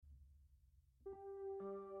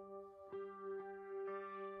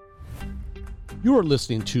You are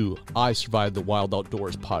listening to I Survived the Wild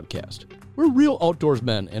Outdoors podcast, where real outdoors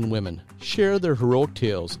men and women share their heroic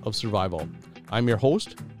tales of survival. I'm your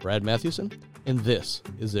host, Brad Mathewson, and this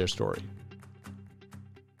is their story.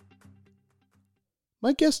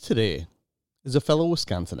 My guest today is a fellow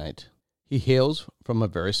Wisconsinite. He hails from a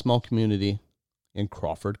very small community in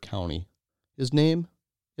Crawford County. His name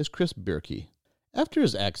is Chris Bierke. After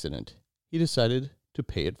his accident, he decided to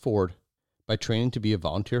pay it forward by training to be a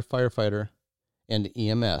volunteer firefighter and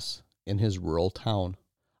EMS in his rural town.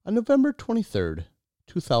 On November 23rd,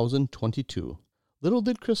 2022, little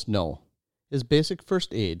did Chris know, his basic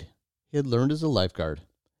first aid he had learned as a lifeguard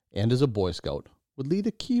and as a Boy Scout would lead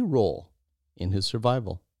a key role in his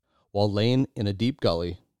survival. While laying in a deep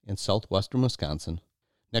gully in southwestern Wisconsin,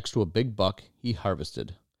 next to a big buck he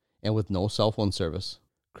harvested, and with no cell phone service,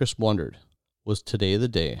 Chris wondered, was today the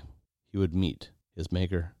day he would meet his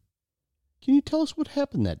maker? Can you tell us what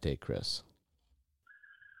happened that day, Chris?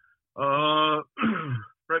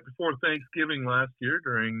 Right before Thanksgiving last year,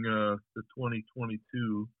 during the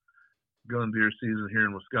 2022 gun deer season here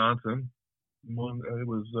in Wisconsin. It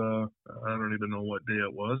was, I don't even know what day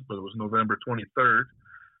it was, but it was November 23rd.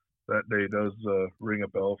 That day does ring a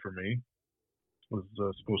bell for me. Was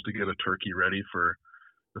supposed to get a turkey ready for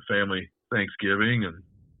the family Thanksgiving, and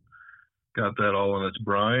got that all in its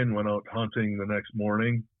brine. Went out hunting the next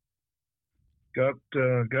morning. Got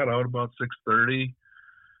out about 6:30.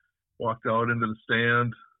 Walked out into the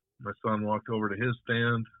stand. My son walked over to his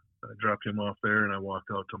stand. I dropped him off there, and I walked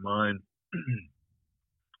out to mine.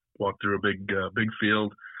 Walked through a big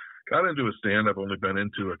field. Got into a stand I've only been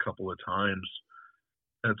into a couple of times.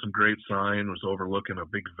 Had some great sign. Was overlooking a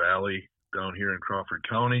big valley down here in Crawford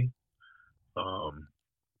County.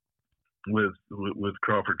 With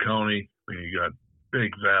Crawford County, you got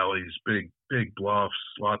big valleys, big bluffs,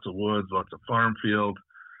 lots of woods, lots of farm field.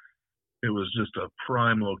 It was just a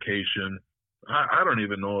prime location. I don't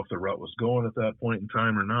even know if the rut was going at that point in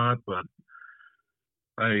time or not, but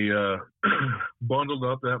I bundled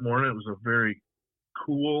up that morning. It was a very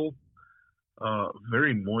cool,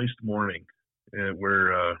 very moist morning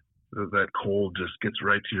where that cold just gets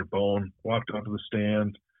right to your bone. Walked up to the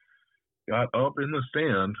stand, got up in the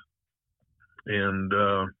stand, and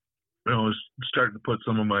I was starting to put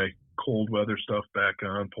some of my cold weather stuff back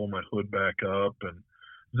on, pull my hood back up, and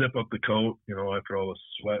zip up the coat, after all the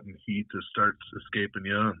sweat and heat just starts escaping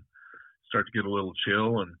you and start to get a little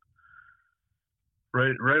chill. And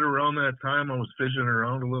right around that time, I was fidgeting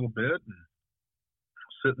around a little bit and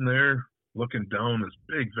sitting there looking down this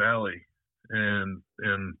big valley and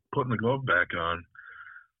putting the glove back on.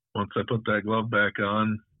 Once I put that glove back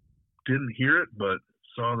on, didn't hear it, but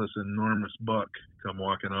saw this enormous buck come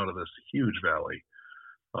walking out of this huge valley,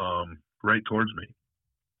 right towards me,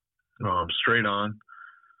 straight on.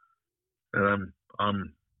 And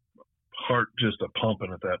I'm heart just a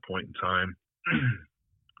pumping at that point in time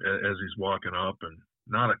as he's walking up, and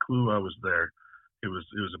not a clue I was there. It was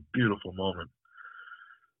a beautiful moment.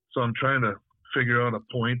 So I'm trying to figure out a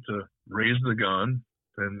point to raise the gun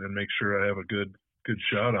and make sure I have a good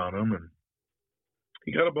shot on him. And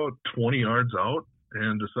he got about 20 yards out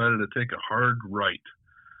and decided to take a hard right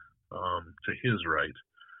to his right,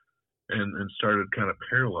 and started kind of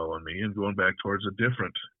paralleling me and going back towards a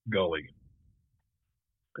different gully.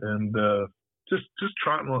 And just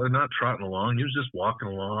trotting, not trotting along. He was just walking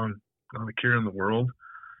along, not a care in the world.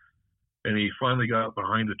 And he finally got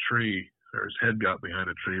behind a tree, or his head got behind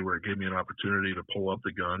a tree, where it gave me an opportunity to pull up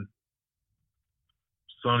the gun.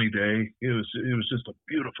 Sunny day. It was just a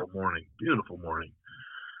beautiful morning.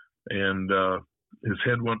 And his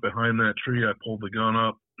head went behind that tree. I pulled the gun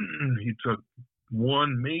up. He took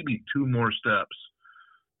one, maybe two more steps,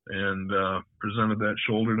 and presented that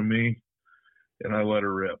shoulder to me, and I let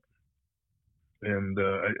her rip. And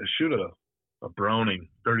I shoot a Browning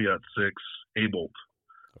 30-06 A-bolt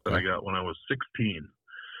that I got when I was 16.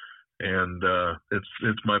 And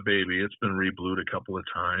it's my baby. It's been reblued a couple of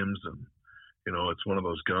times, and it's one of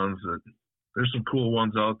those guns that there's some cool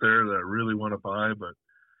ones out there that I really want to buy, but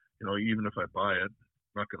even if I buy it,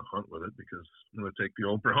 I'm not going to hunt with it because I'm going to take the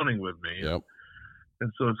old Browning with me. Yep.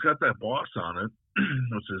 And so it's got that boss on it,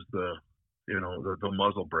 which is the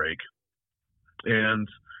muzzle brake. And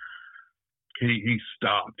he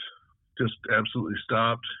stopped, just absolutely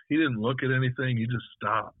stopped. He didn't look at anything. He just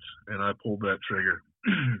stopped, and I pulled that trigger.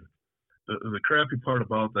 The crappy part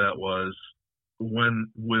about that was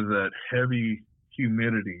when with that heavy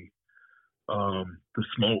humidity, the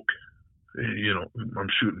smoke, I'm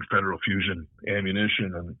shooting Federal Fusion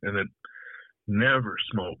ammunition, and it never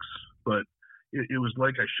smokes, but it was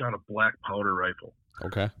like I shot a black powder rifle.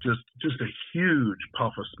 just a huge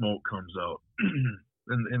puff of smoke comes out.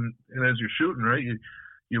 and as you're shooting, right,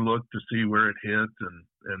 you look to see where it hit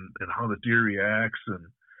and how the deer reacts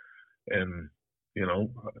and you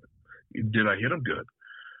know, did I hit him good?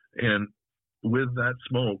 And with that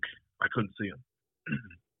smoke, I couldn't see him.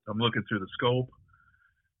 I'm looking through the scope.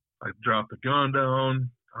 I drop the gun down.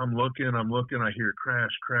 I'm looking. I hear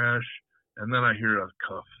crash, and then I hear a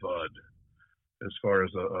cuff thud as far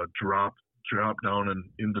as a drop down and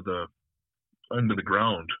into the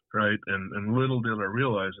ground, right? And little did I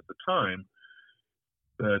realize at the time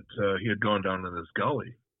that he had gone down in this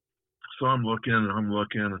gully. So I'm looking, and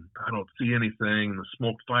I don't see anything. The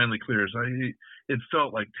smoke finally clears. It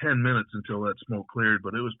felt like 10 minutes until that smoke cleared,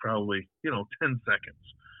 but it was probably 10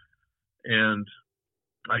 seconds. And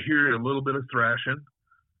I hear a little bit of thrashing,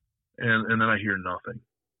 and then I hear nothing.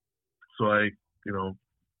 So I,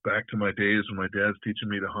 back to my days when my dad's teaching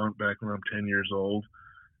me to hunt back when I'm 10 years old.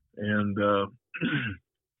 And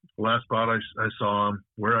last spot I saw him,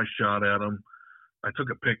 where I shot at him, I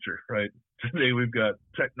took a picture, right? Today we've got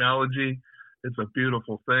technology. It's a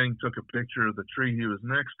beautiful thing. Took a picture of the tree he was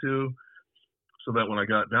next to so that when I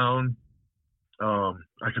got down,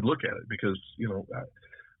 I could look at it because,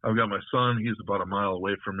 I've got my son. He's about a mile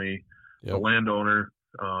away from me. Yep. The landowner,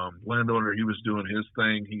 he was doing his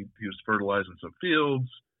thing. He was fertilizing some fields.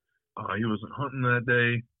 He wasn't hunting that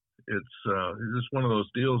day. It's just one of those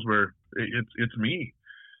deals where it's me.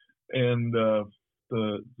 And a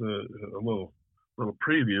little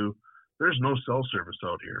preview. There's no cell service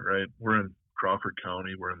out here, right? We're in Crawford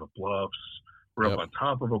County. We're in the bluffs. We're up on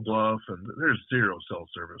top of a bluff, and there's zero cell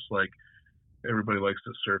service. Like, everybody likes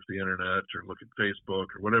to surf the internet or look at Facebook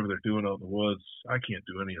or whatever they're doing out in the woods. I can't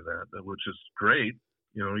do any of that, which is great.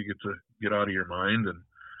 You get to get out of your mind and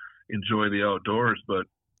enjoy the outdoors, but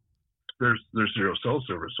there's zero cell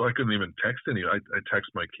service. So I couldn't even text any. I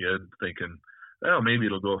text my kid thinking, oh, maybe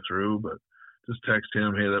it'll go through, but just text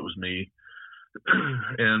him, hey, that was me.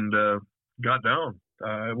 And got down.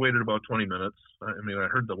 I waited about 20 minutes. I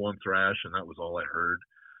heard the one thrash, and that was all I heard.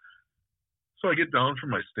 So I get down from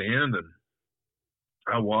my stand, and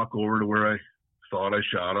I walk over to where I thought I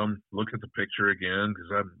shot him, look at the picture again,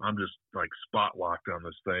 because I'm just like spot locked on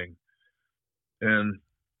this thing. And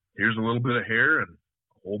here's a little bit of hair and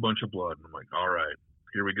a whole bunch of blood. And I'm like, all right,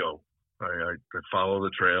 here we go. I follow the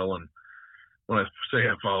trail, and when I say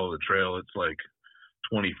I follow the trail, it's like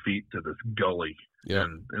 20 feet to this gully. Yeah.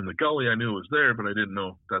 And the gully I knew was there, but I didn't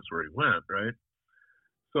know that's where he went, right?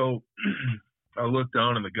 So I look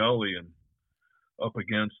down in the gully, and up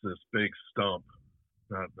against this big stump,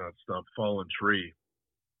 not stump, fallen tree,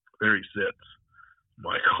 there he sits. I'm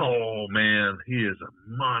like, oh man, he is a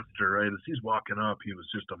monster, right? As he's walking up, he was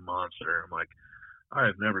just a monster. I'm like, I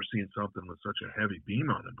have never seen something with such a heavy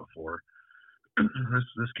beam on it before.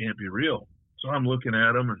 This can't be real. So I'm looking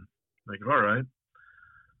at him and like, all right.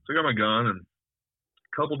 So I got my gun, and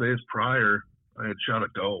a couple days prior, I had shot a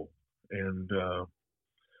doe, and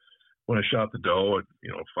when I shot the doe,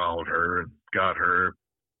 I followed her and got her.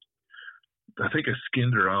 I think I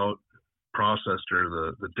skinned her out, processed her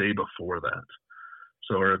the day before that.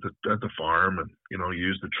 So we're at the farm, and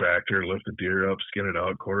used the tractor, lift the deer up, skin it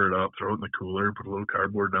out, quarter it up, throw it in the cooler, put a little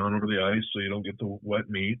cardboard down over the ice so you don't get the wet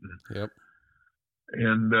meat.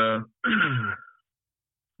 And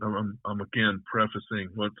I'm again prefacing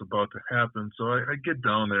what's about to happen. So I get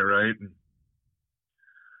down there, right, and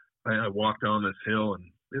I walk down this hill, and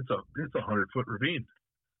it's a 100-foot ravine.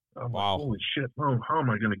 I'm like, holy shit! How am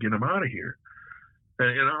I going to get him out of here?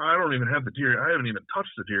 And I don't even have the deer. I haven't even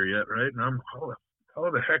touched the deer yet, right? And how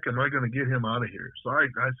the heck am I going to get him out of here? So I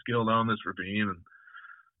scale down this ravine, and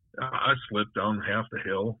I slipped down half the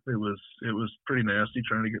hill. It was pretty nasty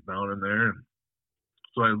trying to get down in there. And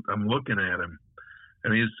so I'm looking at him,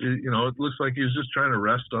 and he's, it looks like he's just trying to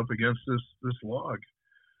rest up against this log.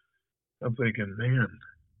 I'm thinking, man,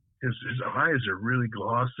 his eyes are really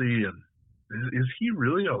glossy, and is he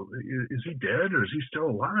really, is he dead, or is he still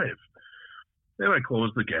alive? Then I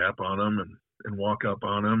close the gap on him and walk up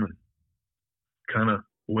on him and kind of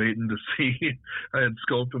waiting to see. I had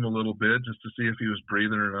scoped him a little bit just to see if he was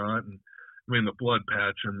breathing or not. And the blood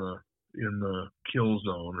patch in the kill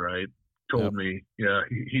zone, right, told me, yeah,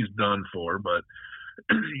 he's done for. But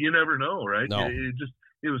you never know, right? No.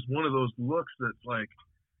 It was one of those looks that's like,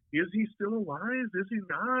 is he still alive? Is he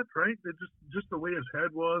not? Right? Just the way his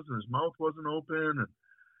head was and his mouth wasn't open. And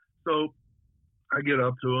so I get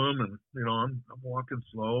up to him, and I'm walking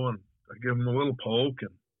slow, and I give him a little poke,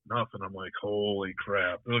 and nothing. I'm like, holy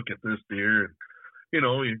crap! Look at this deer. And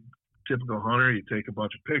you typical hunter, you take a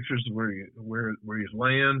bunch of pictures of where he's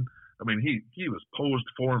laying. I mean, he was posed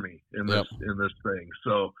for me in this Yep. in this thing.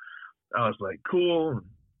 So I was like, cool.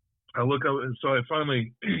 I look up, and so I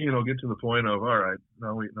finally, get to the point of, all right,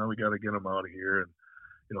 now we got to get him out of here. And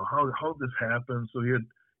how this happened. So he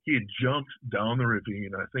had jumped down the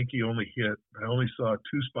ravine. I think I only saw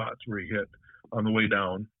 2 spots where he hit on the way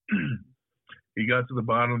down. He got to the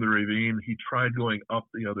bottom of the ravine. He tried going up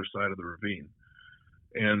the other side of the ravine.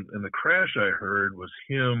 And the crash I heard was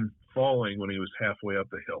him falling when he was halfway up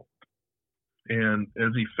the hill. And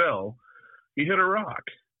as he fell, he hit a rock.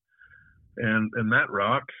 And that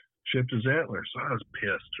rock chipped his antler. So I was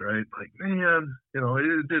pissed, right? Like, man,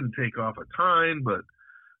 it didn't take off a time, but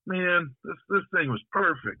man, this thing was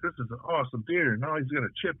perfect. This is an awesome deer. Now he's got a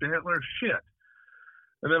chipped antler. Shit.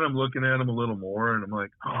 And then I'm looking at him a little more, and I'm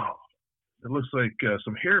like, oh, it looks like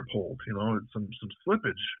some hair pulled, some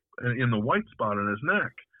slippage in the white spot on his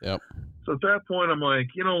neck. Yep. So at that point, I'm like,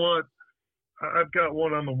 you know what? I've got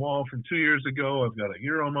one on the wall from 2 years ago. I've got a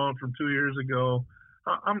Euro mount from 2 years ago.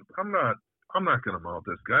 I'm not going to mount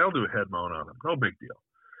this guy. I'll do a head mount on him. No big deal.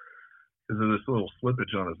 Because of this little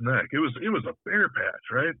slippage on his neck. It was a bare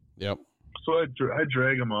patch, right? Yep. So I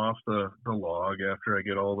drag him off the log after I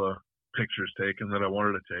get all the pictures taken that I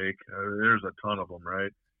wanted to take. There's a ton of them,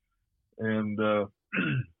 right? And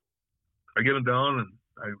I get him down, and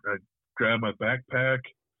I grab my backpack.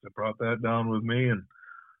 I brought that down with me, and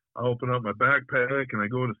I open up my backpack, and I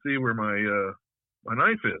go to see where my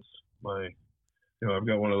knife is. I've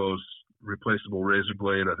got one of those replaceable razor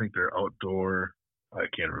blade. I think they're outdoor. I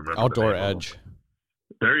can't remember. Outdoor Edge.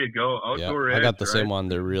 There you go. Outdoor Edge. I got the right? same one.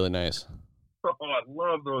 They're really nice. Oh, I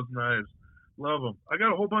love those knives. Love them. I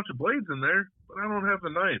got a whole bunch of blades in there, but I don't have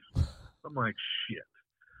the knife. I'm like, shit.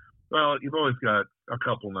 Well, you've always got a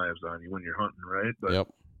couple knives on you when you're hunting, right? But yep.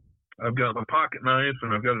 I've got my pocket knife,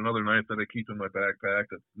 and I've got another knife that I keep in my backpack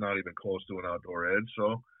that's not even close to an Outdoor Edge.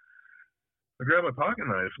 So I grab my pocket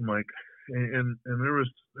knife. I'm like, and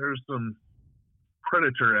there's some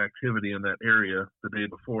predator activity in that area the day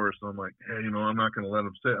before. So I'm like, hey, I'm not going to let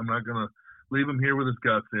him sit. I'm not going to leave him here with his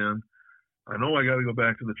guts in. I know I got to go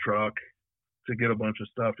back to the truck to get a bunch of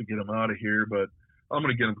stuff to get him out of here, but I'm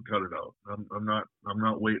going to get him gutted out. I'm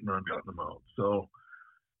not waiting on gutting him out. So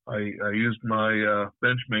I used my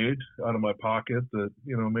Benchmade out of my pocket that,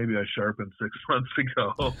 maybe I sharpened 6 months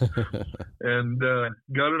ago and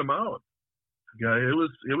gutted him out. Yeah, it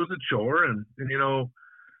was a chore, and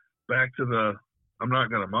back to the I'm not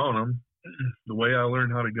going to mount them. The way I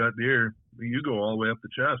learned how to gut deer, you go all the way up the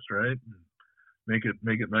chest, right? Make it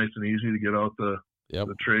nice and easy to get out the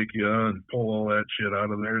trachea and pull all that shit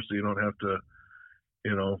out of there, so you don't have to,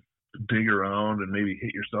 dig around and maybe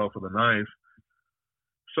hit yourself with a knife.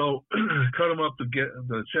 So cut them up to get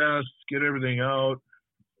the chest, get everything out,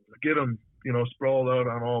 get them, sprawled out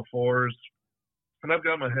on all fours. And I've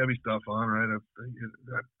got my heavy stuff on, right?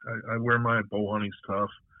 I wear my bow hunting stuff,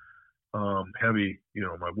 heavy,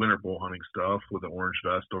 my winter bow hunting stuff with an orange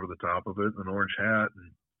vest over the top of it, an orange hat,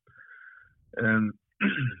 and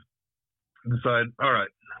decide, all right,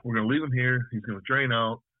 we're going to leave him here. He's going to drain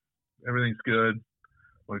out. Everything's good.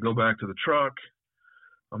 I'm going to go back to the truck.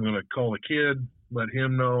 I'm going to call the kid, let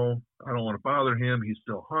him know I don't want to bother him. He's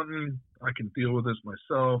still hunting. I can deal with this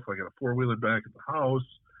myself. I got a 4-wheeler back at the house.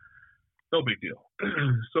 No big deal.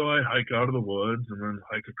 So I hike out of the woods and then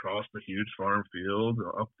hike across the huge farm field,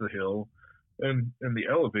 up the hill. And the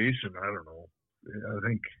elevation, I don't know. I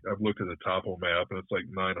think I've looked at the topo map, and it's like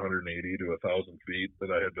 980 to 1,000 feet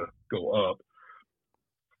that I had to go up,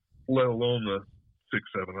 let alone the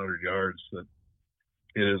 600-700 yards that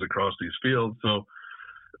it is across these fields. So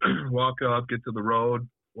walk up, get to the road,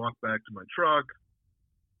 walk back to my truck.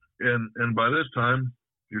 And by this time,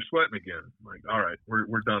 you're sweating again. Like, all right,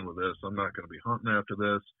 we're done with this. I'm not going to be hunting after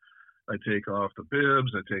this. I take off the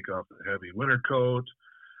bibs. I take off the heavy winter coat.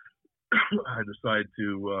 I decide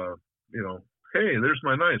to, hey, there's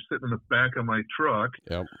my knife sitting in the back of my truck.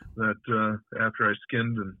 Yep. That after I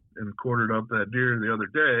skinned and quartered up that deer the other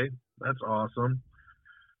day. That's awesome.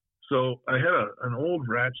 So I had an old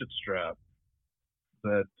ratchet strap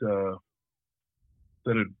that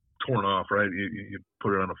had torn off, right? You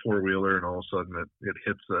put it on a 4-wheeler, and all of a sudden it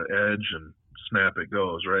hits the edge and snap, it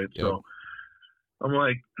goes, right? Yep. So I'm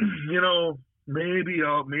like, maybe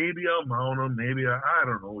I'll mount them. Maybe I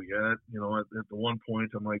don't know yet. At the one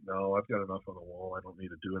point I'm like, no, I've got enough on the wall. I don't need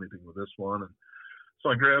to do anything with this one. And so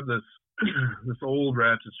I grabbed this old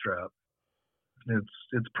ratchet strap.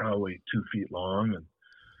 It's probably 2 feet long, and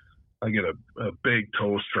I get a big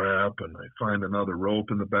tow strap, and I find another rope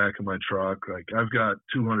in the back of my truck. Like, I've got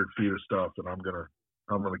 200 feet of stuff that I'm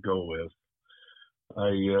gonna go with.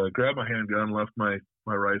 I grabbed my handgun, left my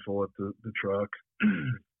rifle at the truck,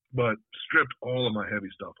 but stripped all of my heavy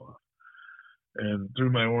stuff off and threw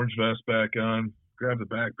my orange vest back on, grabbed the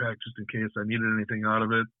backpack just in case I needed anything out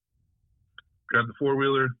of it, grabbed the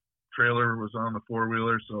four-wheeler, trailer was on the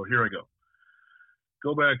four-wheeler, so here I go.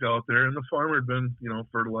 Go back out there, and the farmer had been,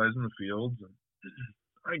 fertilizing the fields, and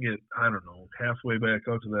I get, I don't know, halfway back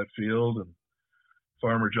out to that field, and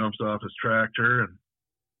farmer jumps off his tractor, and,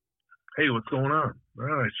 hey, what's going on? Well,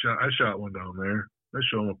 I shot one down there. I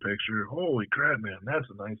show him a picture. Holy crap, man, that's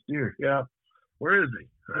a nice deer. Yeah. Where is he?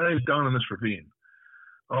 He's down in this ravine.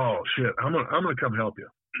 Oh, shit, I'm gonna come help you.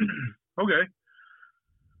 Okay.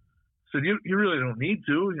 Said, you really don't need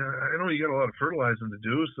to. I know you got a lot of fertilizing to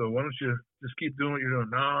do, so why don't you just keep doing what you're doing?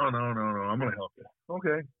 No, I'm going to help you.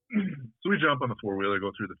 Okay. So we jump on the four-wheeler,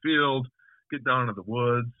 go through the field, get down into the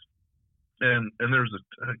woods, and there's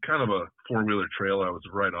a kind of a four-wheeler trail I was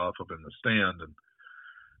right off of in the stand, and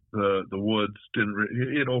the woods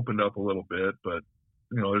it opened up a little bit, but,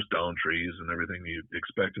 there's down trees and everything you'd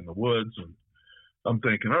expect in the woods, and I'm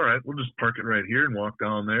thinking, all right, we'll just park it right here and walk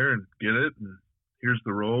down there and get it, and here's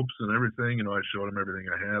the ropes and everything. I showed him everything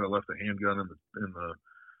I had. I left the handgun in the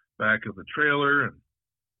back of the trailer. And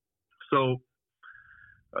so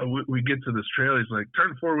we get to this trailer. He's like,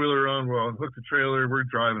 turn the four-wheeler on. Well, I'll hook the trailer. We're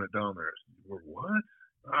driving it down there. I said, well, what?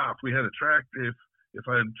 If we had a tractor, if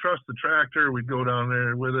I trust the tractor, we'd go down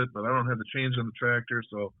there with it, but I don't have the change on the tractor.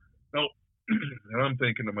 So, nope. And I'm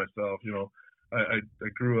thinking to myself, I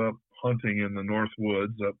grew up hunting in the North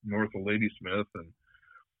Woods up north of Ladysmith, and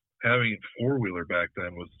having a four-wheeler back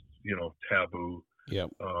then was, taboo. Yep.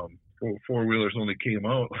 Four-wheelers only came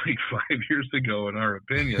out like 5 years ago, in our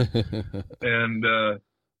opinion. And,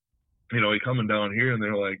 coming down here, and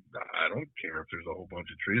they're like, I don't care if there's a whole bunch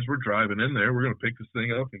of trees. We're driving in there. We're going to pick this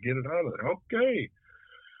thing up and get it out of there. Okay.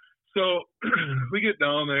 So we get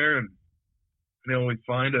down there, and, we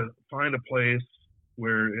find a place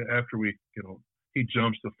where after we, he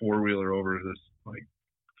jumps the four-wheeler over this, like,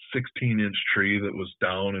 16-inch tree that was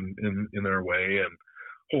down in their way, and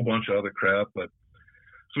a whole bunch of other crap. But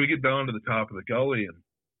so we get down to the top of the gully, and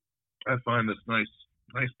I find this nice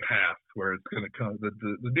path where it's going to come.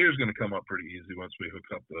 The deer's going to come up pretty easy once we hook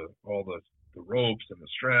up all the ropes and the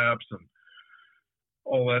straps and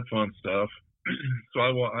all that fun stuff. So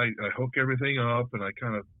I hook everything up, and I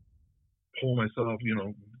kind of pull myself.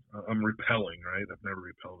 I'm rappelling, right? I've never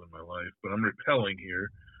rappelled in my life, but I'm rappelling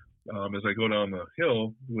here. As I go down the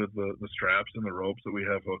hill with the straps and the ropes that we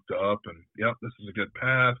have hooked up, and yep, this is a good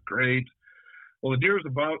path, great. Well, the deer is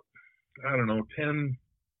about, 10,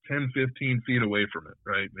 15 feet away from it,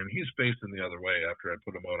 right? And he's facing the other way after I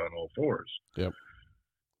put him out on all fours. Yep.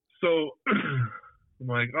 So I'm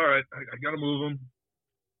like, all right, I got to move him.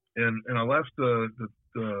 And I left the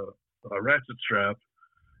ratchet strap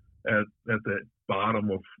at the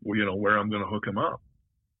bottom of, where I'm going to hook him up.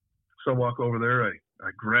 So I walk over there, I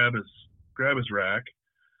grab his rack,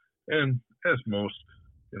 and as most,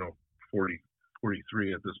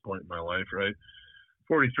 43 at this point in my life, right?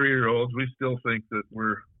 43-year-olds, we still think that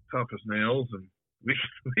we're tough as nails, and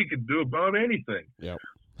we can do about anything. Yep.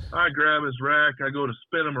 I grab his rack, I go to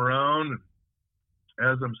spin him around, and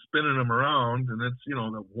as I'm spinning him around, and it's,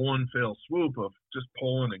 that one fell swoop of just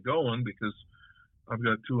pulling and going, because I've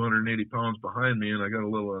got 280 pounds behind me, and I got a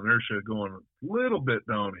little inertia going a little bit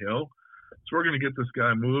downhill. So we're going to get this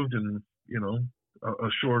guy moved in, a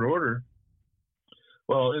short order.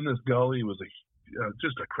 Well, in this gully was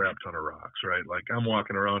just a crap ton of rocks, right? Like, I'm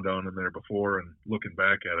walking around down in there before and looking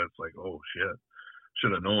back at it, it's like, oh shit,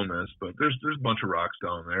 should have known this. But there's a bunch of rocks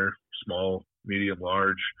down there, small, medium,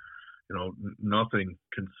 large, nothing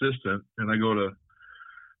consistent. And I go to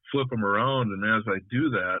flip them around, and as I do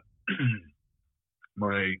that,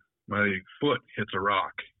 my foot hits a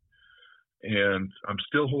rock. And I'm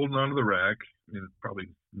still holding onto the rack, probably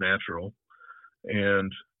natural,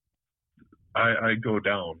 and I go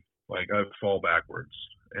down, like I fall backwards.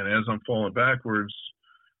 And as I'm falling backwards,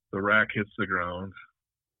 the rack hits the ground,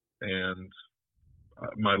 and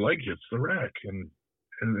my leg hits the rack. And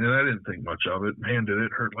I didn't think much of it. Man, did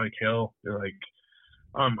it hurt like hell. Like,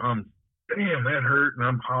 I'm damn, that hurt, and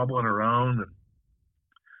I'm hobbling around. And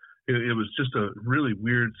it was just a really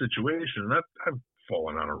weird situation. And I've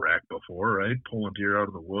fallen on a rack before, right? Pulling deer out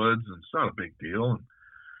of the woods, and it's not a big deal. And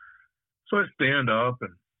so I stand up,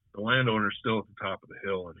 and the landowner's still at the top of the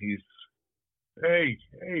hill, and he's, hey,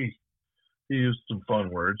 he used some fun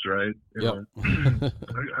words, right?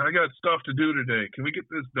 I got stuff to do today. Can we get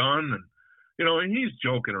this done? And, and he's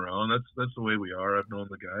joking around. That's the way we are. I've known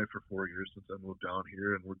the guy for 4 years since I moved down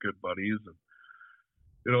here, and we're good buddies. And,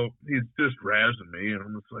 he's just razzing me, and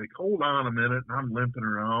I'm just like, hold on a minute. And I'm limping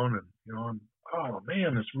around, and, oh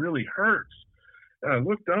man, this really hurts. And I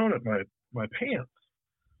look down at my pants,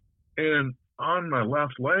 and on my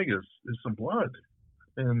left leg is some blood.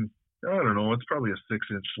 And I don't know, it's probably a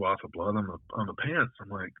 6-inch swath of blood on the pants. I'm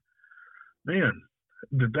like, man,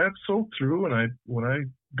 did that soak through when I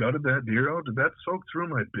gutted that deer out? Did that soak through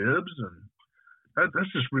my bibs? And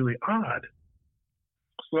that's just really odd.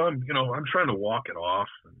 So I'm trying to walk it off,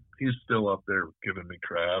 and he's still up there giving me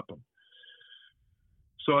crap. And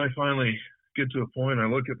so I finally get to a point. I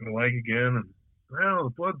look at my leg again, and well, the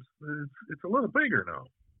blood it's a little bigger now.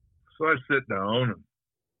 So I sit down and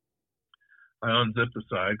I unzip the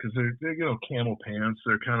side because they're camel pants.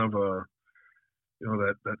 They're kind of a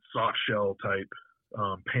that soft shell type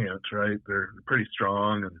pants, right? They're pretty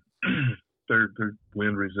strong and they're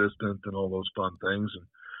wind resistant and all those fun things. And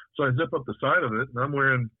so I zip up the side of it, and I'm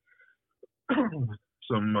wearing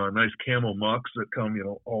some nice camel mucks that come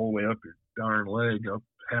all the way up your darn leg, up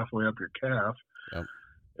halfway up your calf. Yep.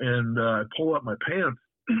 And I pull up my pants,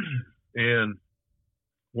 and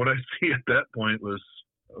what I see at that point was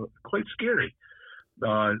quite scary.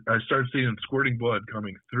 I started seeing squirting blood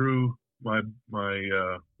coming through my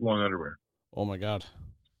long underwear. Oh my God.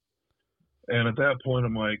 And at that point,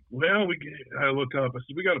 I'm like, well, I look up. I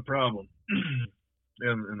said, we got a problem.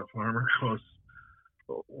 and the farmer goes,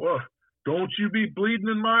 well, don't you be bleeding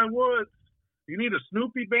in my woods. You need a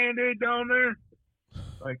Snoopy Band-Aid down there?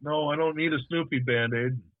 Like, no, I don't need a Snoopy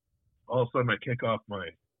Band-Aid. All of a sudden, I kick off my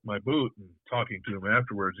boot, and talking to him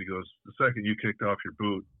afterwards, he goes, the second you kicked off your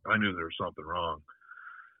boot, I knew there was something wrong.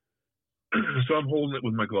 So I'm holding it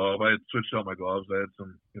with my glove. I had switched out my gloves. I had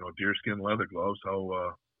some, deerskin leather gloves.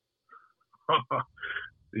 How,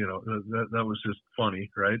 that was just funny,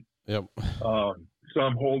 right? Yep. So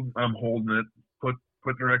I'm holding it,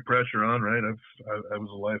 put direct pressure on, right? I was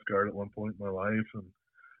a lifeguard at one point in my life, and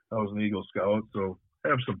I was an Eagle Scout, so I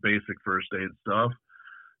have some basic first aid stuff.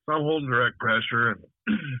 So I'm holding direct pressure, and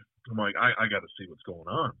I'm like, I got to see what's going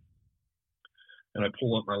on. And I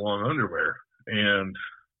pull up my long underwear, and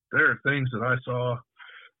there are things that I saw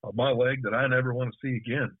on my leg that I never want to see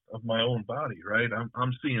again of my own body, right?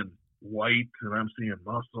 I'm seeing white, and I'm seeing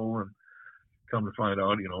muscle, and come to find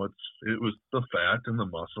out, it was the fat and the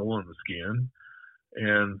muscle and the skin.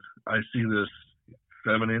 And I see this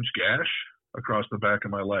 7-inch gash across the back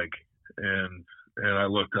of my leg. And I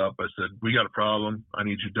looked up, I said, we got a problem. I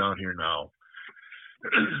need you down here now.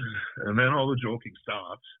 And then all the joking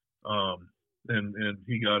stopped. And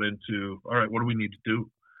he got into, all right, what do we need to do?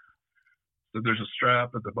 So there's a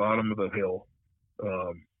strap at the bottom of the hill.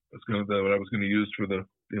 That I was going to use for the,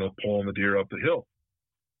 pulling the deer up the hill.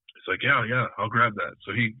 It's like, yeah, I'll grab that.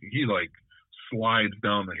 So he like slides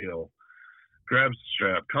down the hill, grabs the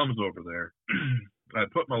strap, comes over there. I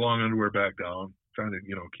put my long underwear back down, trying to,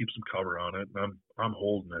 keep some cover on it. And I'm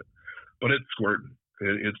holding it, but it's squirting.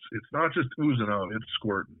 It's not just oozing out, it's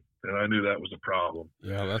squirting. And I knew that was a problem.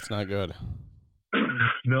 Yeah, that's not good.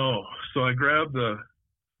 No. So I grabbed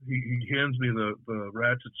he hands me the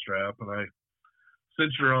ratchet strap, and I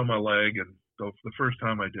cinched it around my leg. And the first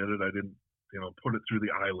time I did it, I didn't, put it through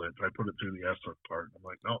the eyelet. I put it through the S-hook part. I'm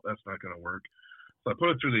like, no, that's not going to work. So I put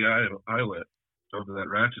it through the eyelet of that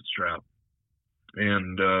ratchet strap,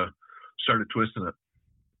 and started twisting it.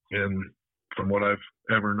 And from what I've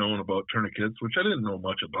ever known about tourniquets, which I didn't know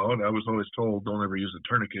much about, I was always told, don't ever use a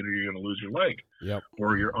tourniquet or you're going to lose your leg. Yep.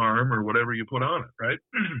 Or your arm or whatever you put on it, right?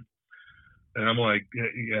 And I'm like,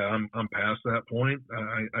 yeah, I'm past that point.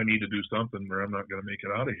 I need to do something or I'm not going to make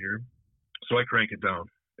it out of here. So I crank it down,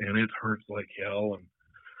 and it hurts like hell. And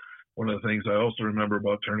one of the things I also remember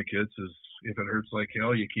about tourniquets is if it hurts like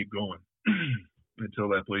hell, you keep going until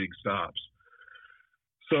that bleeding stops.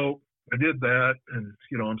 So I did that, and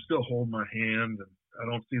I'm still holding my hand, and I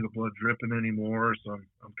don't see the blood dripping anymore. So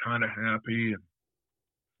I'm kind of happy,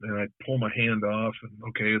 and I pull my hand off, and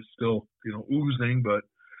okay, it's still oozing, but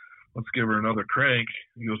let's give her another crank.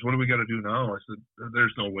 He goes, what do we got to do now? I said,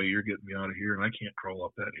 there's no way you're getting me out of here, and I can't crawl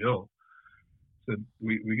up that hill. I said,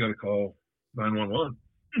 we got to call 911.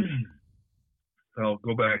 I'll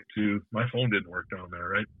go back to, my phone didn't work down there,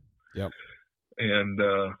 right? Yep. And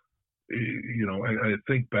I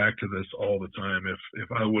think back to this all the time.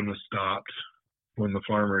 If I wouldn't have stopped when the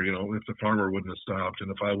farmer, if the farmer wouldn't have stopped, and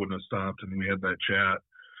if I wouldn't have stopped and we had that chat,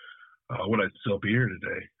 would I still be here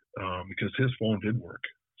today? Because his phone did work.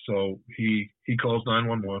 So he calls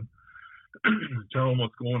 911, tell him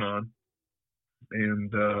what's going on, and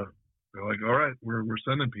they're like, all right, we're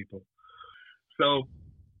sending people. So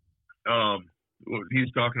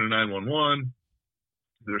he's talking to 911.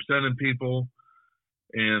 They're sending people,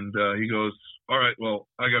 and he goes, all right, well,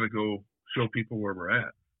 I got to go show people where we're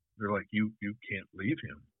at. They're like, you can't leave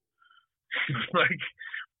him. Like,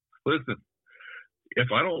 listen,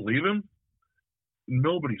 if I don't leave him,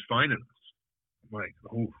 nobody's finding us. I'm like,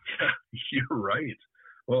 oh, yeah, you're right.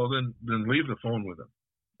 Well, then leave the phone with him.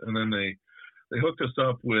 And then they hooked us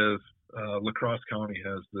up with La Crosse County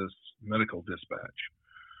has this medical dispatch,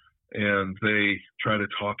 and they try to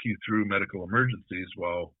talk you through medical emergencies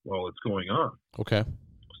while it's going on. Okay.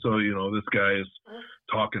 So, this guy is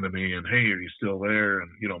talking to me and, hey, are you still there?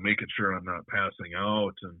 And, making sure I'm not passing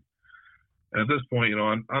out. And at this point,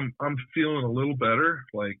 I'm feeling a little better.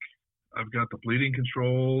 Like I've got the bleeding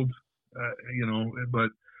controlled, but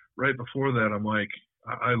right before that, I'm like,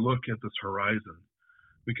 I look at this horizon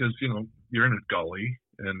because, you're in a gully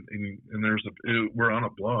and we're on a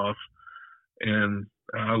bluff. And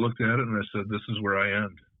I looked at it and I said, this is where I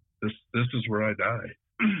end. This is where I die.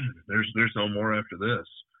 There's no more after this.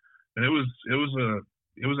 And it was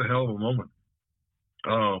a hell of a moment.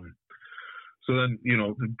 So then,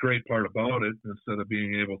 the great part about it, instead of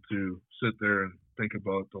being able to sit there and think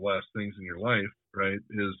about the last things in your life, right,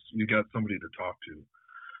 is you got somebody to talk to.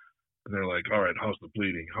 And they're like, all right, how's the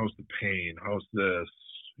bleeding? How's the pain? How's this?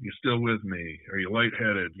 You still with me? Are you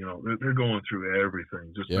lightheaded? They're going through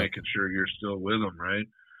everything, just making sure you're still with them, right?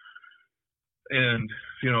 And,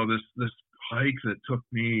 this hike that took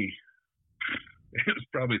me, it was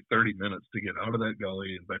probably 30 minutes to get out of that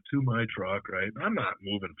gully and back to my truck, right? I'm not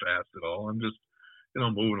moving fast at all. I'm just,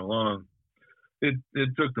 moving along. It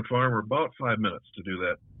took the farmer about 5 minutes to do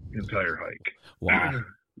that entire hike. Wow.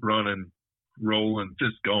 Running, rolling,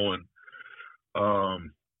 just going.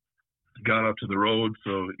 Got up to the road,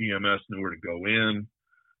 so EMS knew where to go in,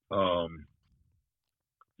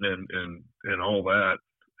 and all that.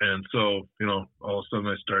 And so, all of a sudden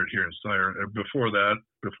I started hearing sirens.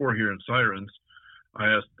 Before hearing sirens, I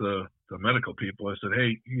asked the medical people, I said,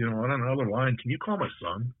 hey, on another line, can you call my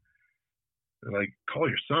son? They're like, call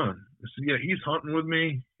your son? I said, yeah, he's hunting with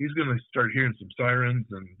me. He's going to start hearing some sirens,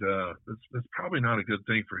 and that's probably not a good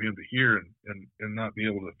thing for him to hear and not be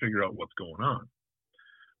able to figure out what's going on.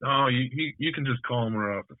 No, you can just call him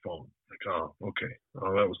right off the phone. Like, oh, okay.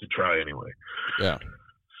 Oh, that was a try anyway. Yeah.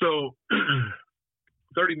 So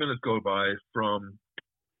 30 minutes go by from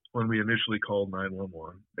when we initially called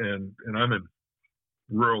 911, and I'm in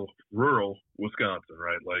rural Wisconsin,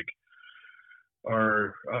 right? Like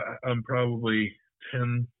I'm probably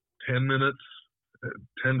 10 minutes,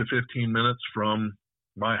 10 to 15 minutes from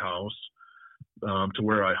my house to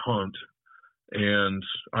where I hunt, and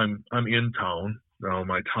I'm in town. Now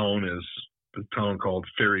my town is a town called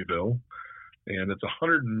Ferryville, and it's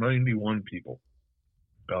 191 people.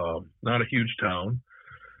 Not a huge town,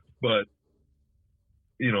 but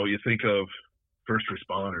you think of first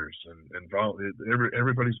responders and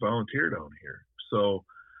everybody's volunteer down here. So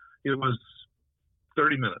it was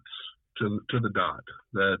 30 minutes to the dot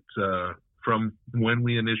that from when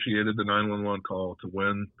we initiated the 911 call to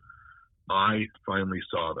when I finally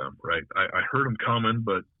saw them. Right, I heard them coming,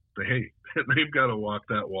 but hey, they've got to walk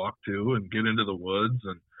that walk too and get into the woods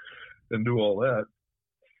and do all that.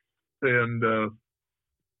 And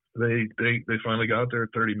they finally got there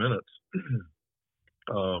at 30 minutes.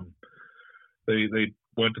 They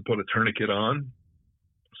went to put a tourniquet on,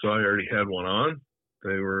 so I already had one on.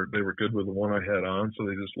 They were good with the one I had on, so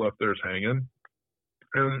they just left theirs hanging.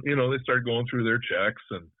 And they started going through their checks,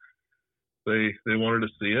 and they wanted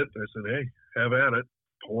to see it. I said, hey, have at it.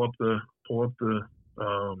 Pull up the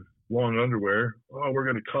long underwear. Oh, we're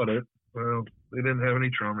going to cut it. Well, they didn't have any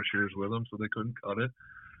trauma shears with them, so they couldn't cut it.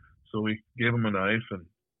 So we gave them a knife, and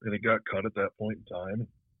it got cut at that point in time.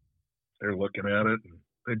 They're looking at it, and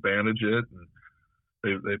they bandage it, and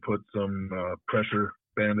they put some pressure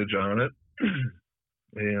bandage on it.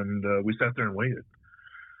 And we sat there and waited.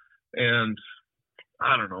 And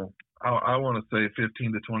I don't know, I want to say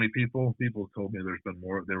 15 to 20 people. People told me there's been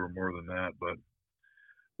more. There were more than that. But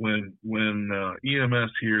when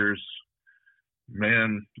EMS hears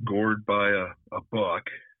man gored by a buck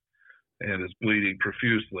and is bleeding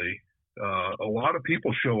profusely, a lot of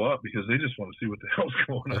people show up because they just want to see what the hell's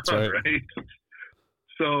going on, right?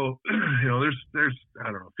 So, there's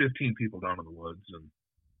I don't know, 15 people down in the woods,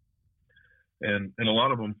 and a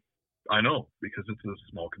lot of them I know because it's a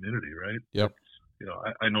small community, right? Yep.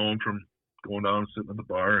 I know them from going down and sitting at the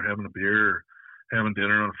bar, having a beer, or having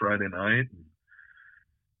dinner on a Friday night,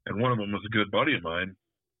 and one of them was a good buddy of mine.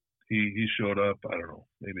 He showed up, I don't know,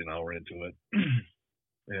 maybe an hour into it,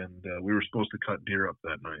 and we were supposed to cut deer up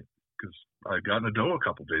that night because I'd gotten a doe a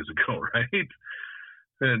couple days ago, right?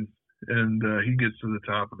 And he gets to the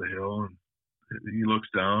top of the hill and he looks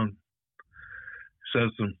down, says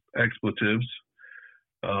some expletives,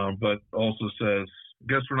 but also says,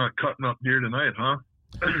 guess we're not cutting up deer tonight, huh?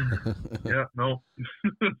 Yeah, no.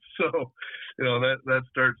 So, that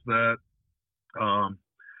starts that.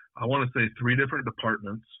 I want to say 3 different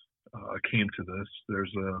departments came to this.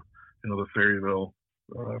 There's the Ferryville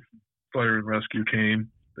Fire and Rescue came.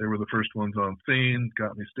 They were the first ones on scene,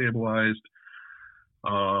 got me stabilized.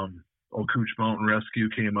 Old Cooch Mountain Rescue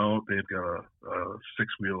came out. They've got a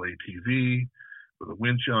 6-wheel ATV with a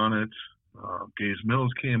winch on it. Gaze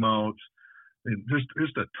Mills came out. And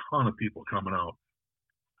just a ton of people coming out.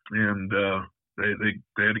 And they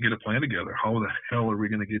had to get a plan together. How the hell are we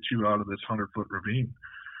going to get you out of this 100-foot ravine?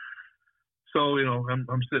 So,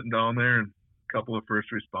 I'm sitting down there, and a couple of first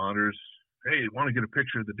responders, hey, want to get a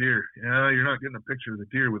picture of the deer? Yeah, you're not getting a picture of the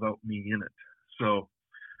deer without me in it. So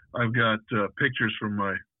I've got pictures from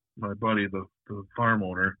my buddy, the farm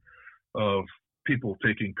owner, of people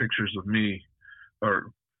taking pictures of me,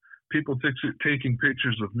 or people taking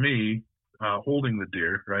pictures of me holding the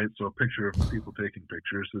deer, right? So a picture of people taking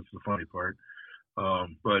pictures. That's the funny part.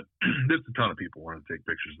 But there's a ton of people want to take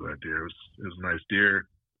pictures of that deer. It was a nice deer.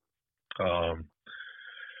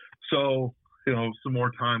 So, some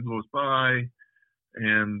more time goes by,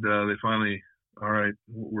 and they finally, all right,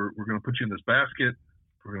 we're going to put you in this basket.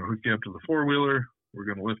 We're going to hook you up to the 4-wheeler. We're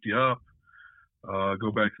going to lift you up.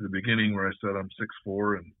 Go back to the beginning where I said I'm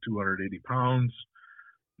 6'4" and 280 pounds.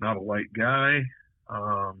 Not a light guy.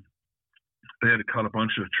 They had to cut a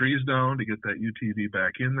bunch of trees down to get that UTV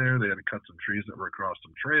back in there. They had to cut some trees that were across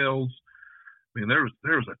some trails. I mean, there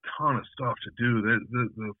was a ton of stuff to do.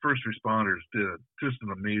 The first responders did just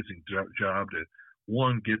an amazing job to,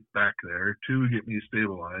 1, get back there, 2, get me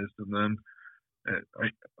stabilized, and then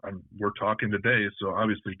we're talking today, so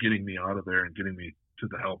obviously getting me out of there and getting me to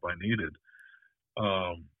the help I needed.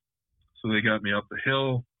 So they got me up the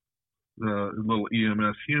hill. The little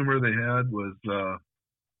EMS humor they had was,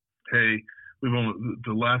 hey,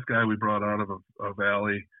 the last guy we brought out of a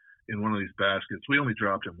valley in one of these baskets, we only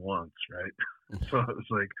dropped him once, right? So it was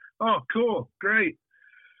like, oh, cool, great.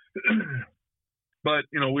 But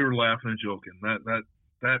we were laughing and joking.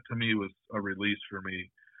 That to me was a release for me,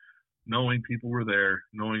 knowing people were there,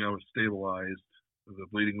 knowing I was stabilized, the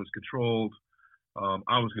bleeding was controlled.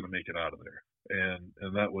 I was going to make it out of there, and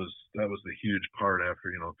that was the huge part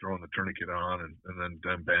after throwing the tourniquet on and then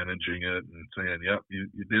them bandaging it and saying, yep, you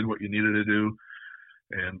did what you needed to do,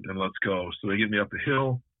 and let's go. So they get me up the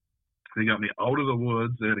hill. They got me out of the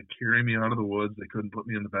woods. They had to carry me out of the woods. They couldn't put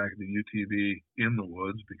me in the back of the UTV in the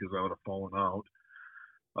woods because I would have fallen out.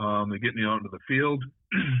 They get me out into the field,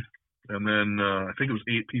 and then I think it was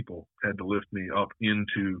 8 people had to lift me up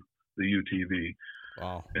into the UTV.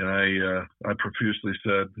 Wow. And I profusely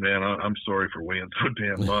said, man, I'm sorry for weighing so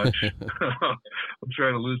damn much. I'm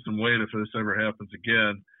trying to lose some weight if this ever happens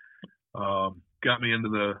again. Got me into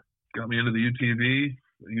the UTV.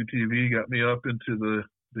 The UTV got me up into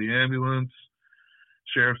the ambulance.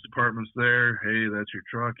 Sheriff's department's there. Hey, that's your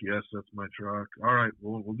truck? Yes, that's my truck. All right,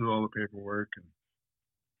 we'll do all the paperwork. And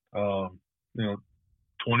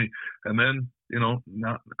 20, and then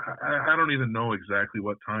I don't even know exactly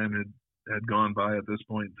what time had gone by at this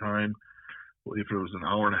point in time, if it was an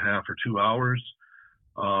hour and a half or 2 hours.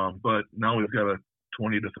 But now we've got a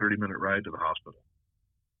 20 to 30 minute ride to the hospital.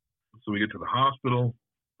 So we get to the hospital,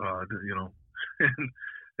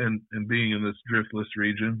 and being in this driftless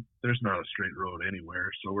region, there's not a straight road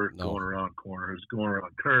anywhere. So we're going around corners, going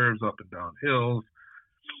around curves, up and down hills.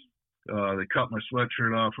 They cut my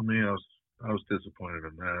sweatshirt off of me. I was disappointed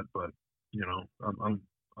in that, but I'm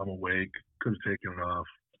awake. Could have taken it off.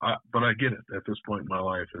 But I get it at this point in my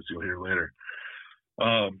life, as you'll hear later.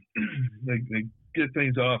 They get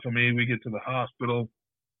things off of me. We get to the hospital,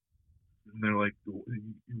 and they're like,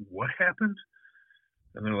 "What happened?"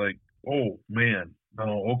 And they're like, "Oh man,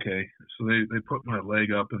 oh okay." So they put my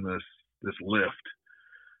leg up in this lift,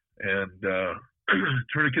 and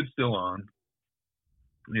tourniquet's still on,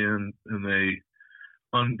 and they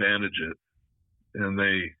unbandage it, and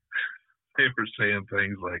they were saying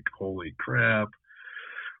things like, "Holy crap."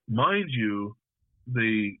 Mind you,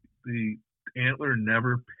 the antler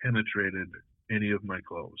never penetrated any of my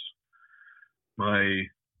clothes. My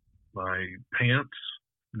pants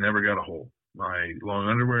never got a hole. My long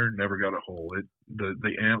underwear never got a hole.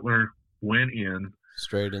 The antler went in,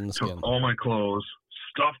 straight in the skin. Took all my clothes,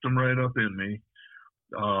 stuffed them right up in me.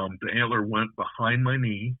 The antler went behind my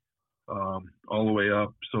knee, all the way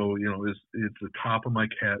up. So it's the top of my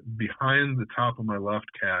behind the top of my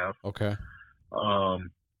left calf. Okay.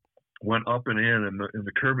 Went up and in, and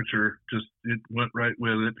the curvature it went right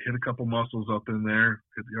with it. Hit a couple muscles up in there,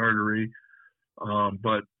 hit the artery,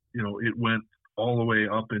 but it went all the way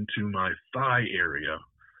up into my thigh area.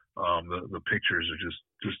 The pictures are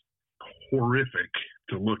just horrific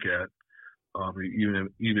to look at,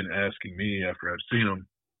 even asking me after I've seen them.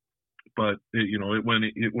 But it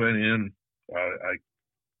went in. I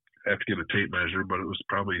have to get a tape measure, but it was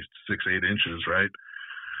probably 6-8 inches, right?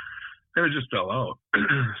 And it just fell out.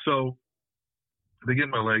 So they get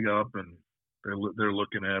my leg up and they're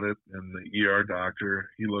looking at it, and the ER doctor,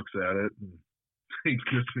 he looks at it and he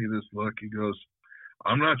gives me this look. He goes,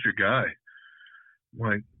 "I'm not your guy."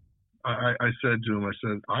 Like, I said to him, I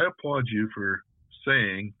said, "I applaud you for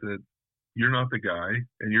saying that you're not the guy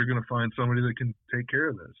and you're going to find somebody that can take care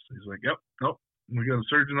of this." He's like, "Yep, nope. We got a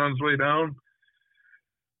surgeon on his way down."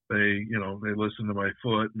 They listened to my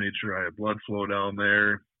foot, made sure I had blood flow down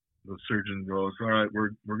there. The surgeon goes, "All right,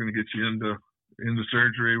 we're going to get you into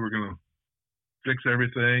surgery. We're going to fix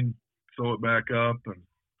everything, sew it back up, and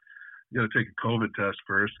you got to take a COVID test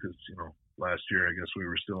first because last year I guess we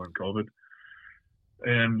were still in COVID."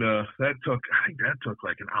 And I think that took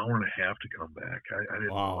like an hour and a half to come back. I didn't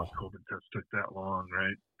know a COVID test took that long,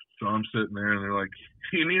 right? So I'm sitting there and they're like,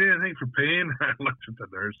 "Do you need anything for pain?" I looked at the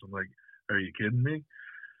nurse. I'm like, "Are you kidding me?"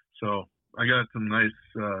 So I got some nice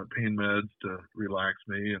pain meds to relax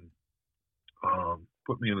me and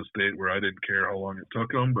put me in a state where I didn't care how long it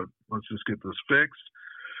took them, but let's just get this fixed.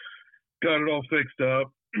 Got it all fixed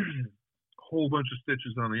up. Whole bunch of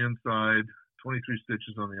stitches on the inside, 23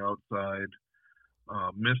 stitches on the outside.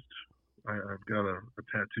 Missed. I've got a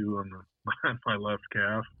tattoo on my left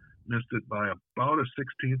calf. Missed it by about a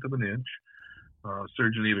 1/16 of an inch.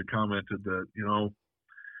 Surgeon even commented that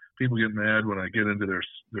people get mad when I get into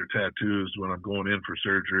their tattoos when I'm going in for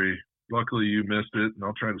surgery. Luckily, you missed it, and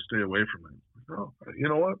I'll try to stay away from it. Oh, you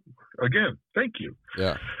know what? Again, thank you.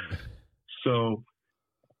 Yeah. So,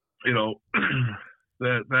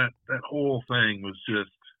 that whole thing was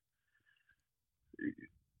just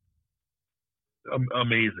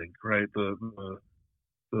amazing, right? The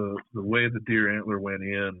way the deer antler went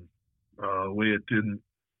in, the way it didn't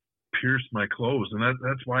pierce my clothes, and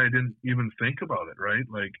that's why I didn't even think about it, right?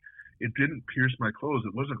 Like, it didn't pierce my clothes.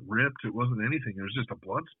 It wasn't ripped. It wasn't anything. It was just a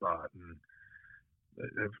blood spot. And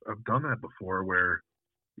I've done that before, where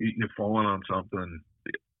you've fallen on something,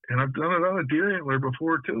 and I've done it on a deer antler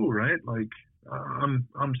before too, right? Like, I'm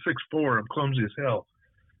 6'4", I'm clumsy as hell,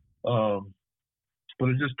 but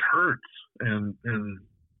it just hurts, and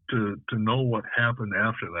to know what happened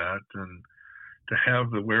after that, and to have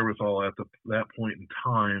the wherewithal at that point in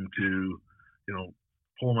time to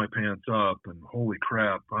pull my pants up and holy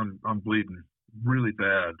crap, I'm bleeding really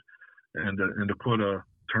bad, and to put a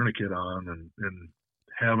tourniquet on, and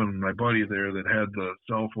having my buddy there that had the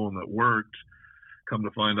cell phone that worked, come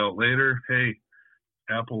to find out later, hey,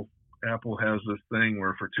 Apple has this thing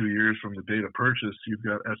where for 2 years from the date of purchase, you've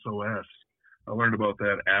got SOS. I learned about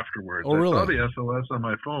that afterwards. Oh, really? I saw the SOS on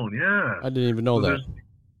my phone. Yeah. I didn't even know that.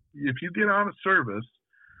 If you get out of service,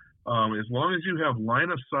 as long as you have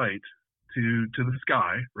line of sight to the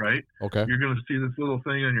sky, right? Okay. You're going to see this little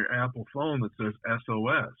thing on your Apple phone that says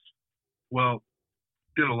SOS. Well,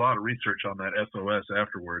 did a lot of research on that SOS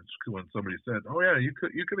afterwards when somebody said, "Oh yeah, you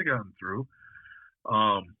could have gotten through,"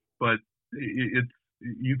 but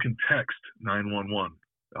you can text 911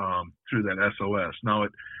 through that SOS. Now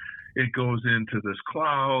it goes into this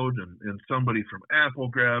cloud, and somebody from Apple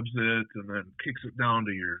grabs it and then kicks it down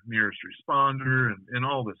to your nearest responder, and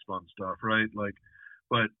all this fun stuff, right? Like,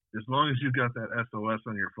 but as long as you've got that SOS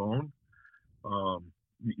on your phone,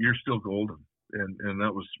 you're still golden, and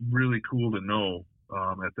that was really cool to know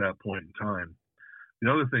at that point in time. The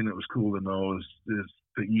other thing that was cool to know is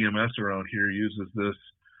the EMS around here uses this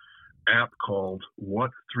app called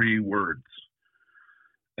What 3 Words,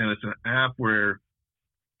 and it's an app where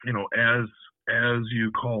as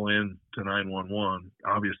you call in to 911,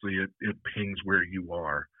 obviously it pings where you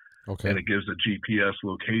are, okay, and it gives a GPS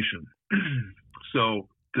location. So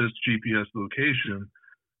this GPS location,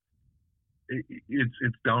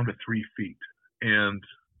 it's down to 3 feet, and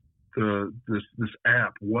this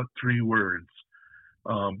app, What 3 Words,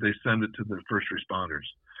 they send it to the first responders.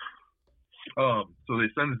 So they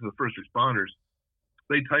send it to the first responders.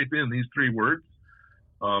 They type in these 3 words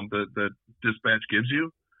that dispatch gives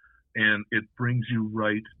you, and it brings you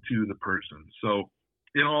right to the person. So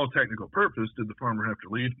in all technical purpose, did the farmer have to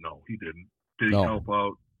leave? No, he didn't. Did he help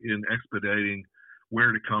out in expediting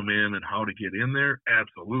where to come in and how to get in there?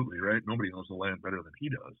 Absolutely, right? Nobody knows the land better than he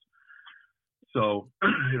does. So,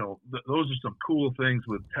 those are some cool things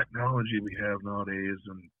with technology we have nowadays,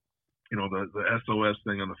 and, the SOS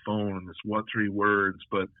thing on the phone and this What 3 Words,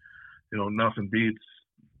 but, nothing beats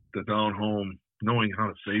the down home knowing how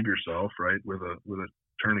to save yourself, right, with a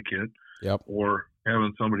tourniquet, yep, or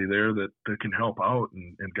having somebody there that can help out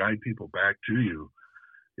and guide people back to you.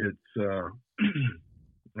 It's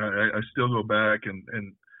I still go back,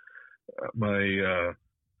 and my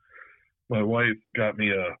my wife got me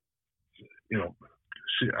a, you know,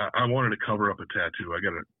 I wanted to cover up a tattoo. I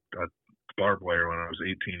got a barbed wire when I was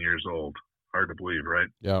 18 years old. Hard to believe, right?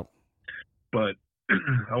 Yeah. But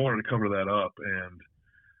I wanted to cover that up, and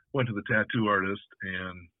went to the tattoo artist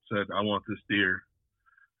and said, I want this deer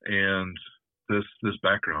and this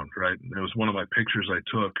background, right? And it was one of my pictures I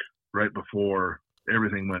took right before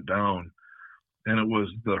everything went down, and it was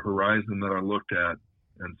the horizon that I looked at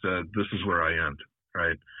and said, this is where I end,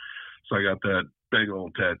 right? So I got that big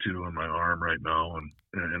old tattoo on my arm right now,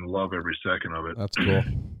 and love every second of it. That's cool.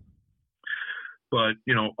 But,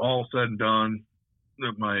 you know, all said and done,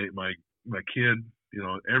 my kid, you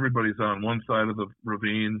know, everybody's on one side of the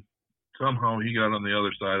ravine. Somehow he got on the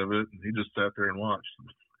other side of it, and he just sat there and watched.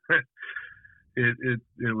 it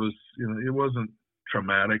was, you know, it wasn't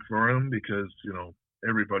traumatic for him because, you know,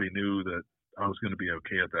 everybody knew that I was going to be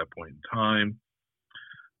okay at that point in time.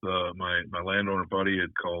 My landowner buddy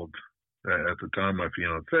had called at the time my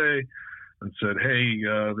fiance and said, hey,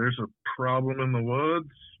 there's a problem in the woods.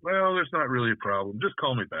 Well, there's not really a problem. Just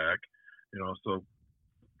call me back. You know, so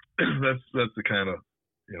that's the kind of,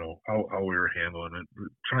 you know, how we were handling it.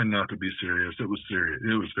 Trying not to be serious. It was serious.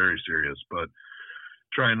 It was very serious, but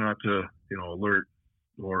trying not to, you know, alert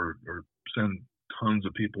or send tons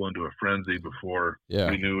of people into a frenzy before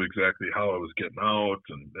we knew exactly how I was getting out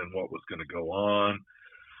and what was going to go on.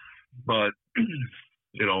 But,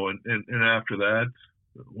 you know, and after that,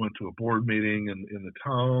 went to a board meeting in the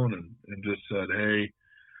town and just said, hey,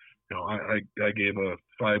 you know, I gave a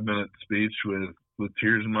 5-minute speech with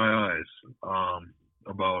tears in my eyes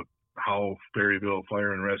about how Ferryville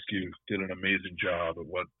Fire and Rescue did an amazing job at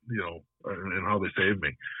what, you know, and how they saved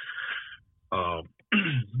me.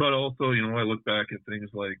 But also, you know, I look back at things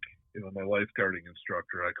like, you know, my lifeguarding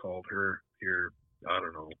instructor, I called her here, I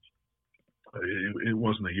don't know, it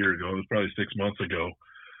wasn't a year ago, it was probably 6 months ago,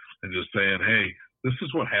 and just saying, hey, this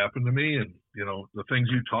is what happened to me, and, you know, the things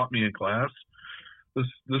you taught me in class, this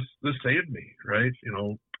saved me, right? You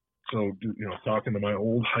know, so, you know, talking to my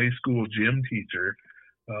old high school gym teacher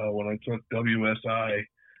when I took WSI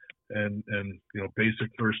and you know, basic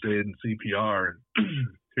first aid and CPR, and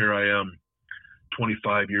here I am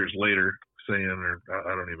 25 years later saying, or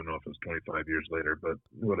I don't even know if it's 25 years later, but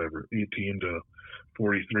whatever, 18 to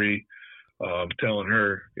 43, telling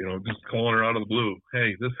her, you know, just calling her out of the blue,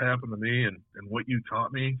 hey, this happened to me, and what you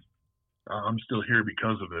taught me, I'm still here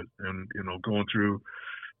because of it. And, you know, going through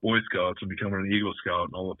Boy Scouts and becoming an Eagle Scout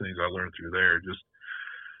and all the things I learned through there, just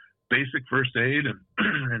basic first aid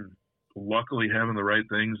and luckily having the right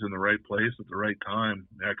things in the right place at the right time.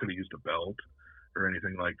 I could have used a belt or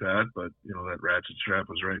anything like that, but, you know, that ratchet strap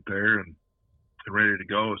was right there and ready to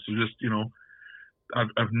go. So just, you know,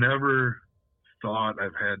 I've never thought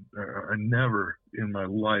I never in my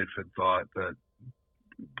life had thought that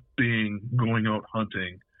going out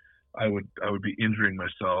hunting, I would be injuring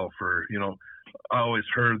myself, or, you know, I always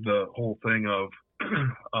heard the whole thing of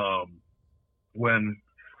when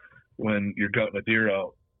you're gutting a deer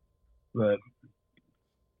out that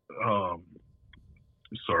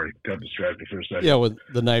sorry, got distracted for a second. Yeah, with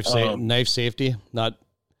the knife safety, not.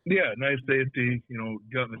 Yeah, knife safety. You know,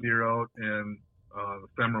 gutting the deer out and the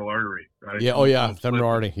femoral artery, right? Yeah. Oh yeah, femoral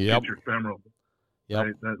artery. Yep. Your femoral. Yep.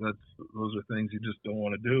 Right? Those are things you just don't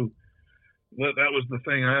want to do. That was the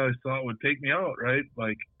thing I always thought would take me out, right?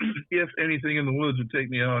 Like, if anything in the woods would take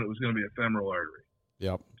me out, it was going to be a femoral artery.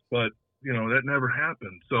 Yep. But, you know, that never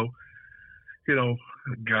happened. So, you know,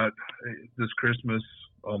 got this Christmas,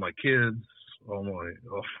 all my kids, all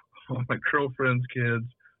my girlfriend's kids,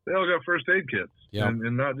 they all got first aid kits. Yep.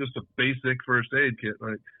 And not just a basic first aid kit,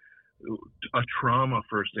 like a trauma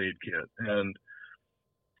first aid kit. And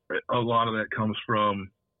a lot of that comes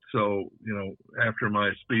from, so, you know, after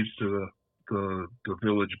my speech to the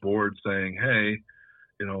village board saying, hey,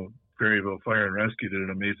 you know, Ferryville Fire and Rescue did an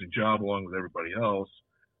amazing job along with everybody else,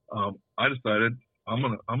 I decided I'm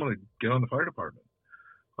gonna get on the fire department.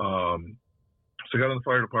 So I got on the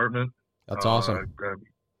fire department. That's awesome. I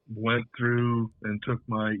went through and took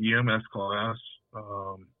my EMS class.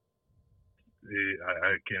 I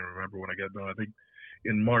can't remember when I got done. I think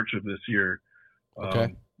in March of this year.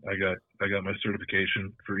 Okay. I got my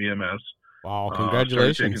certification for EMS. Wow!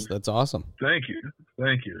 Congratulations. That's awesome. Thank you.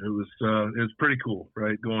 It was pretty cool,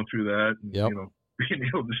 right? Going through that, and, yep. You know, being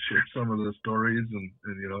able to share some of the stories and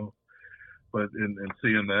you know, but and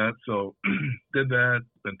seeing that. So did that.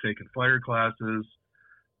 Been taking fire classes.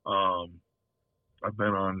 I've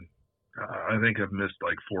been on. I think I've missed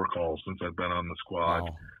like 4 calls since I've been on the squad.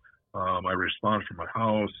 Wow. I respond from my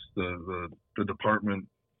house. The department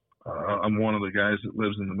I'm one of the guys that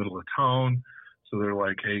lives in the middle of town. So they're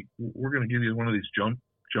like, hey, we're going to give you one of these jump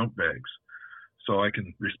bags so I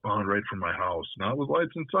can respond right from my house, not with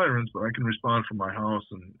lights and sirens, but I can respond from my house.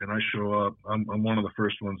 And I show up. I'm one of the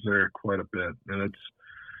first ones there quite a bit. And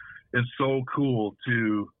it's so cool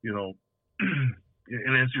to,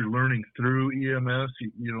 and as you're learning through EMS,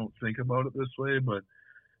 you don't think about it this way, but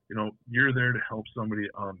you're there to help somebody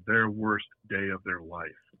on their worst day of their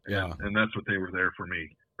life. Yeah. And that's what they were there for me.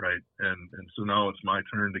 Right. And so now it's my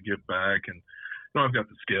turn to give back. And, I've got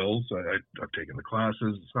the skills. I've taken the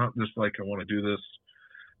classes. It's not just like I want to do this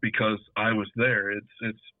because I was there. It's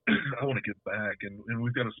I want to give back. And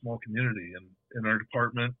we've got a small community in our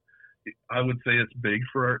department. I would say it's big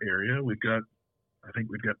for our area. I think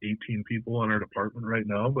we've got 18 people in our department right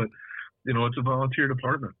now, but it's a volunteer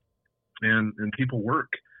department and people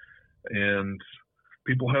work and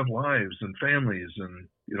people have lives and families. And,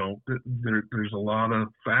 there's a lot of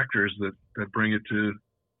factors that bring it to,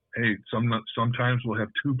 hey, sometimes we'll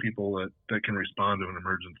have 2 people that can respond to an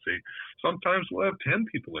emergency. Sometimes we'll have 10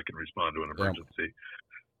 people that can respond to an emergency.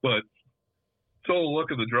 But so the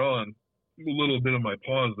luck of the draw, and a little bit of my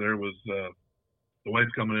pause there was the wife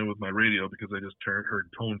coming in with my radio because I just heard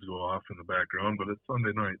tones go off in the background. But it's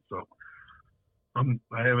Sunday night, so I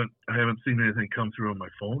haven't seen anything come through on my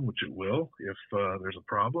phone, which it will if there's a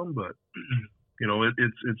problem. But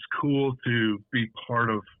it's cool to be part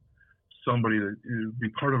of somebody, to be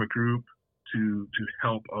part of a group to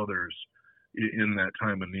help others in that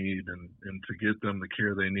time of need and to get them the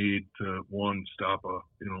care they need to, one, stop a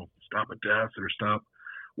death or stop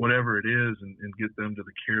whatever it is and get them to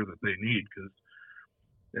the care that they need. Because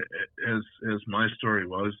as my story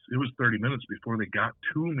was, it was 30 minutes before they got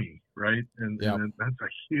to me, right? And that's a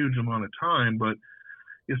huge amount of time. But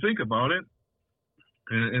you think about it,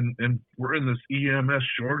 and we're in this EMS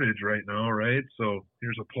shortage right now, right? So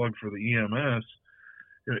here's a plug for the EMS.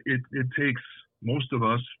 It takes most of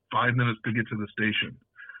us 5 minutes to get to the station,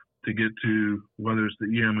 to get to whether it's the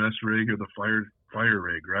EMS rig or the fire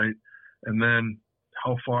rig, right? And then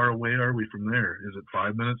how far away are we from there? Is it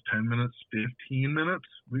 5 minutes, 10 minutes, 15 minutes?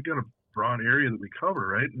 We've got a broad area that we cover,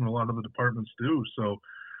 right? And a lot of the departments do. So,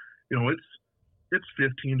 it's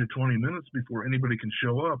 15 to 20 minutes before anybody can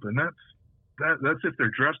show up. And that's if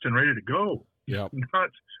they're dressed and ready to go. Yeah.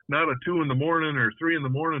 Not a 2 a.m. or 3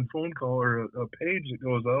 a.m. phone call or a page that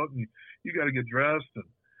goes out and you got to get dressed. And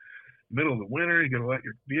middle of the winter, you got to let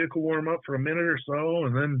your vehicle warm up for a minute or so,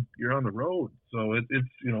 and then you're on the road. So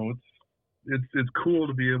it's cool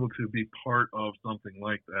to be able to be part of something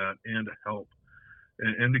like that and to help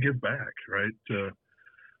and to give back, right? To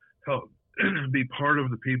help be part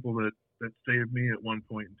of the people that saved me at one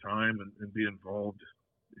point in time and be involved.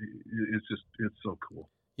 It's so cool.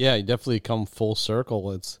 Yeah, you definitely come full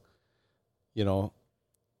circle. It's, who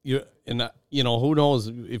knows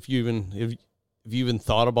if you even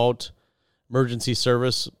thought about emergency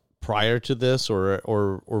service prior to this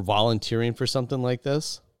or volunteering for something like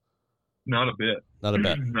this? Not a bit. Not a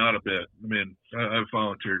bit. Not a bit. I mean, I've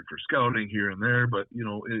volunteered for scouting here and there, but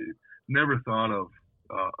never thought of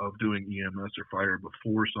doing EMS or fire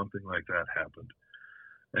before something like that happened.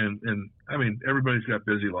 And I mean, everybody's got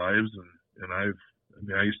busy lives, and I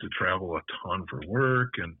used to travel a ton for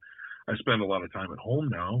work, and I spend a lot of time at home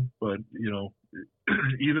now. But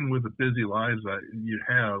even with the busy lives that you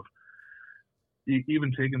have,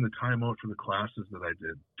 even taking the time out for the classes that I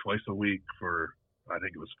did twice a week for, I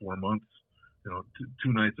think it was 4 months,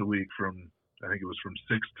 2 nights a week I think it was from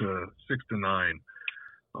 6 to 9.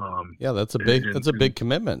 Yeah, that's a big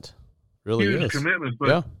commitment. Really huge is commitment,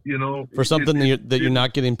 but for something that you're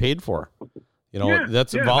not getting paid for.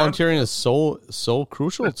 Volunteering is so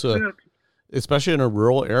crucial to, especially in a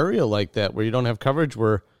rural area like that where you don't have coverage,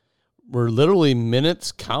 where literally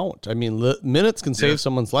minutes count. I mean, minutes can save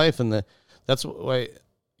someone's life, and that's why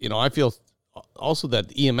I feel also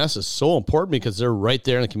that EMS is so important because they're right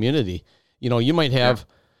there in the community. You might have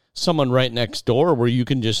someone right next door where you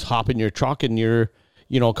can just hop in your truck and you're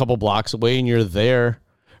a couple blocks away and you're there.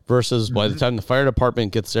 Versus by the time the fire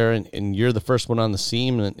department gets there and you're the first one on the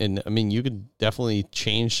scene, and I mean, you could definitely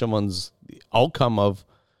change someone's outcome of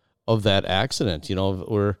that accident,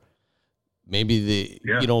 or maybe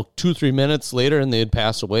 2-3 minutes later and they'd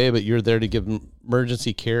pass away, but you're there to give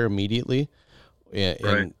emergency care immediately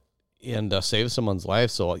and save someone's life.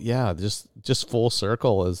 So yeah, just full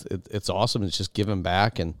circle it's awesome. It's just giving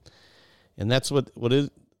back. And that's what the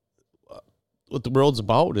world's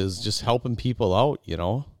about, is just helping people out.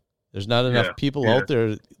 There's not enough people out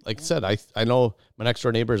there. Like I said, I know my next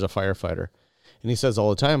door neighbor is a firefighter, and he says all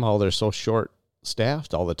the time how they're so short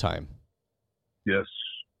staffed all the time. Yes.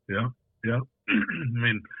 Yeah. I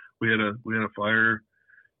mean, we had a fire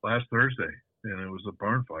last Thursday, and it was a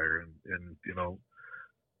barn fire, and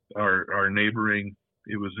our neighboring,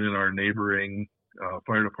 it was in our neighboring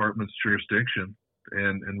fire department's jurisdiction,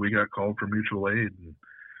 and we got called for mutual aid, and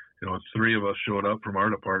three of us showed up from our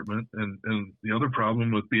department, and the other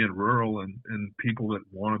problem with being rural and people that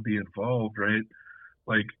want to be involved, right?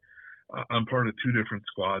 Like, I'm part of two different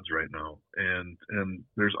squads right now, and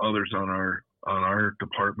there's others on our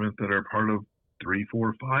department that are part of 3,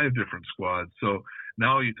 4, 5 different squads. So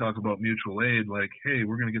now you talk about mutual aid, like, hey,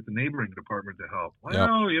 we're going to get the neighboring department to help. Well,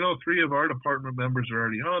 yep. 3 of our department members are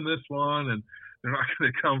already on this one, and they're not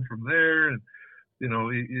going to come from there. And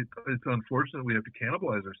it's unfortunate we have to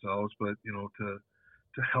cannibalize ourselves, but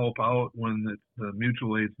to help out when the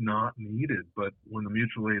mutual aid's not needed. But when the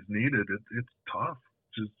mutual aid's needed, it's tough.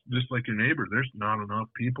 Just like your neighbor, there's not enough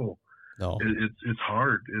people. No, it's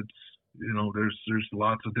hard. It's there's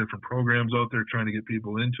lots of different programs out there trying to get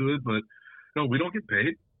people into it, but we don't get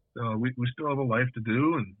paid. We still have a life to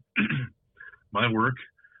do, and my work,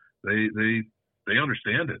 they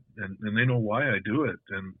understand it, and they know why I do it.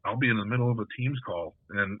 And I'll be in the middle of a Teams call,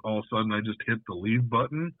 and all of a sudden I just hit the leave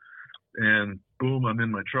button, and boom, I'm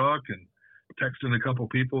in my truck and texting a couple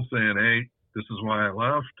people saying, hey, this is why I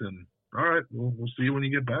left, and all right, we'll see you when you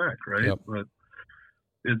get back, right? Yep. But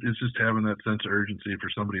it's just having that sense of urgency for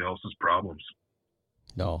somebody else's problems.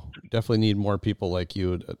 No, definitely need more people like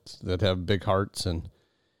you that have big hearts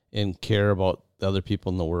and care about the other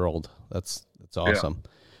people in the world. That's awesome.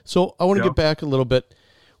 Yeah. So I want to get back a little bit.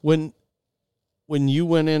 When you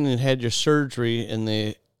went in and had your surgery and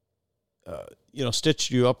they,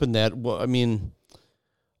 stitched you up in that, well, I mean,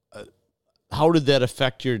 how did that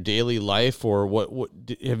affect your daily life, or what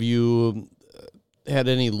have you had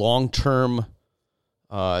any long-term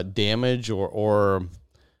damage or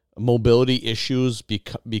mobility issues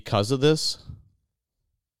because of this?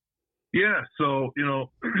 Yeah. So,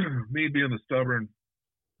 me being the stubborn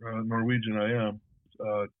Norwegian I am,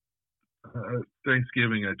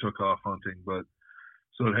 Thanksgiving I took off hunting, but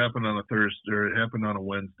so it happened on a Thursday, or it happened on a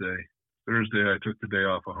Wednesday. Thursday I took the day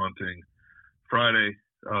off of hunting. Friday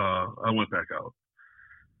I went back out.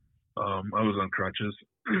 I was on crutches,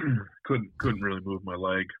 couldn't really move my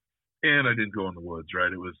leg, and I didn't go in the woods.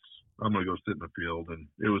 Right, it was I'm gonna go sit in the field, and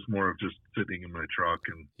it was more of just sitting in my truck,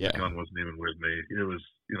 and the gun wasn't even with me. It was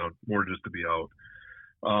more just to be out.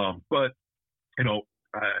 But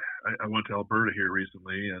I went to Alberta here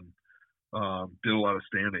recently and did a lot of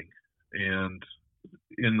standing, and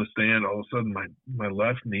in the stand, all of a sudden my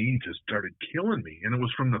left knee just started killing me, and it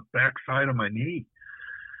was from the back side of my knee.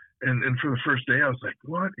 And for the first day, I was like,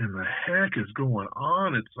 what in the heck is going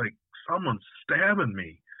on? It's like someone's stabbing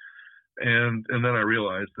me. And then I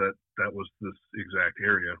realized that was this exact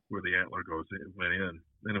area where the antler went in,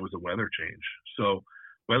 and it was a weather change. So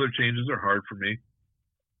weather changes are hard for me.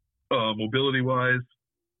 Mobility wise,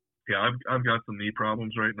 I've got some knee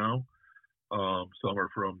problems right now. Some are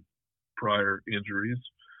from prior injuries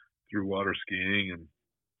through water skiing and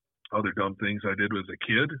other dumb things I did as a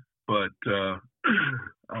kid. But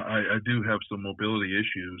I do have some mobility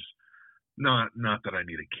issues. Not that I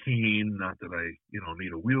need a cane, not that I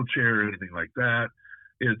need a wheelchair or anything like that.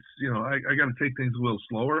 It's I got to take things a little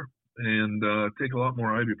slower and take a lot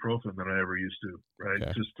more ibuprofen than I ever used to.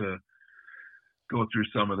 Right, just to go through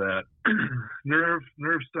some of that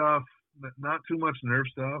nerve stuff. Not too much nerve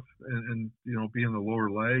stuff, and being the lower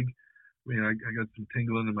leg. I mean, I got some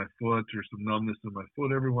tingling in my foot or some numbness in my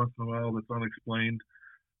foot every once in a while that's unexplained.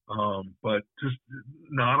 But just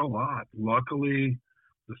not a lot. Luckily,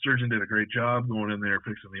 the surgeon did a great job going in there,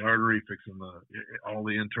 fixing the artery, fixing all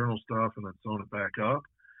the internal stuff, and then sewing it back up.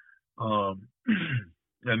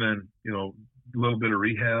 And then, a little bit of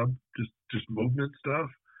rehab, just movement stuff.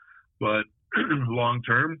 But long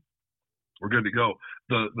term, we're good to go.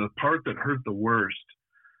 The part that hurt the worst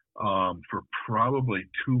for probably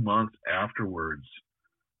 2 months afterwards,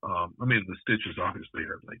 the stitches obviously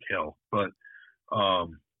hurt like hell, but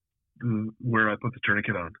where I put the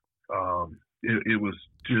tourniquet on, it was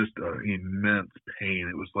just an immense pain.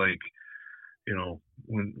 It was like,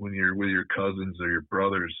 when you're with your cousins or your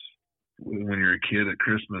brothers, when you're a kid at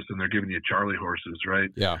Christmas and they're giving you Charlie horses, right?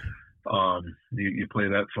 Yeah. You play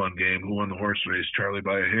that fun game. Who won the horse race? Charlie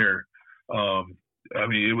by a hair.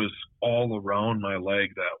 It was all around my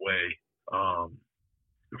leg that way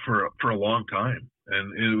for a long time,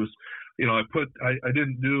 and it was, I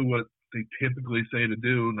didn't do what they typically say to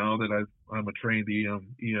do. Now that I'm a trained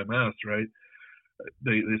EMS, right?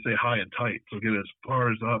 They say high and tight, so get as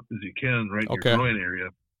far as up as you can, right in your groin area.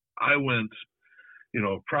 I went,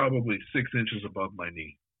 probably 6 inches above my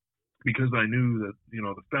knee, because I knew that,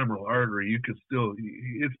 the femoral artery, you could still,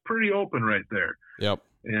 it's pretty open right there. Yep.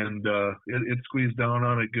 And it squeezed down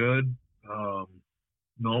on it good.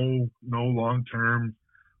 No long-term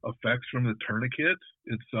effects from the tourniquet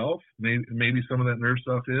itself. Maybe some of that nerve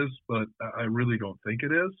stuff is, but I really don't think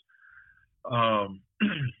it is.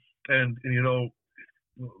 And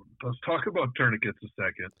let's talk about tourniquets a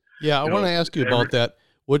second. Yeah, I want to ask you about that,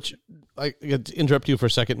 which I got to interrupt you for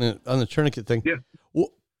a second on the tourniquet thing. Yeah. Well,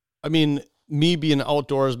 I mean, me being an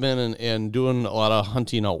outdoorsman and doing a lot of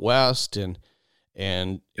hunting out west and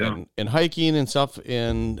hiking and stuff,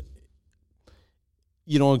 and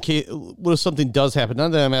in case what if something does happen?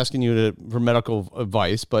 Not that I'm asking you for medical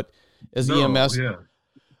advice, but as EMS,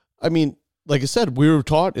 I mean, like I said, we were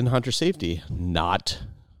taught in hunter safety not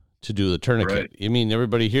to do the tourniquet. Right. I mean,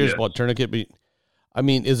 everybody hears about tourniquet, but I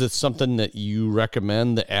mean, is it something that you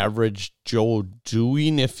recommend the average Joe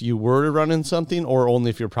doing if you were to run in something, or only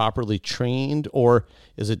if you're properly trained, or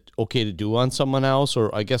is it okay to do on someone else?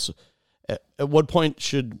 Or I guess at what point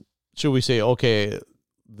should we say, okay,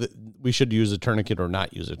 we should use a tourniquet or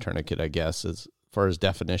not use a tourniquet, I guess, as far as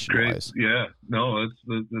definition wise? Yeah, no,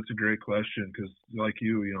 that's a great question. Cause like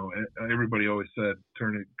everybody always said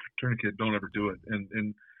tourniquet, don't ever do it.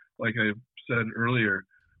 And like I said earlier,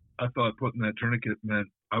 I thought putting that tourniquet meant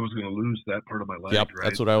I was going to lose that part of my leg. Yep, right?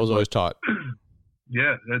 that's what I was always taught.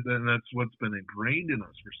 Yeah, and that's what's been ingrained in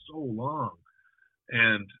us for so long.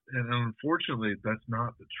 And unfortunately, that's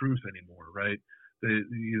not the truth anymore, right?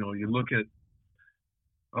 You look at,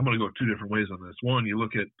 I'm going to go two different ways on this. One, you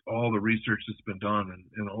look at all the research that's been done,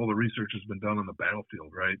 and all the research has been done on the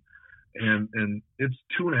battlefield, right? And it's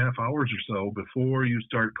 2.5 hours or so before you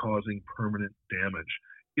start causing permanent damage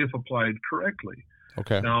if applied correctly.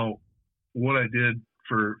 Okay. Now, what I did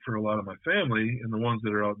for a lot of my family and the ones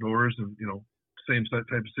that are outdoors and, same type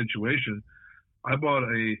of situation, I bought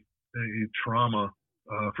a trauma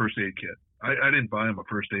first aid kit. I didn't buy them a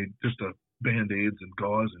first aid, just a Band-Aids and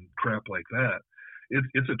gauze and crap like that.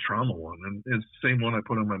 It's a trauma one, and it's the same one I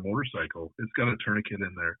put on my motorcycle. It's got a tourniquet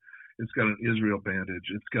in there. It's got an Israel bandage.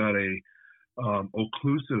 It's got a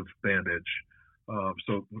occlusive bandage.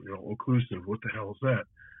 So occlusive, what the hell is that?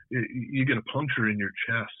 You get a puncture in your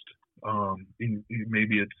chest.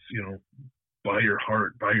 Maybe it's by your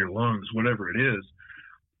heart, by your lungs, whatever it is.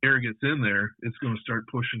 Air gets in there, it's going to start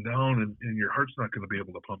pushing down, and your heart's not going to be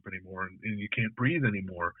able to pump anymore, and you can't breathe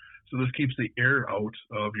anymore. So this keeps the air out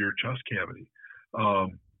of your chest cavity.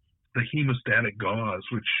 The hemostatic gauze,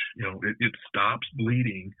 which it stops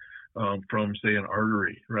bleeding from, say, an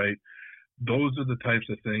artery, right? Those are the types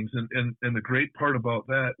of things, and the great part about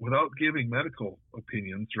that, without giving medical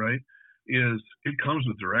opinions, right, is it comes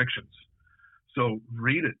with directions. So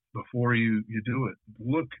read it before you do it.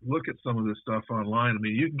 Look at some of this stuff online. I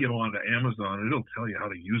mean, you can get onto Amazon and it'll tell you how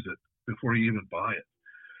to use it before you even buy it.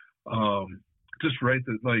 Just write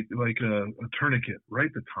like a tourniquet,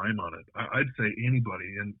 write the time on it. I'd say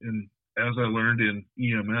anybody. And as I learned in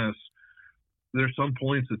EMS, there's some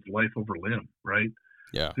points it's life over limb, right?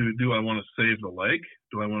 Yeah. Do I want to save the leg?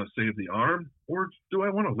 Do I want to save the arm? Or do I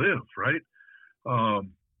want to live, right?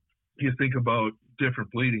 You think about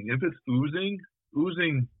different bleeding. If it's oozing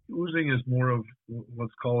is more of,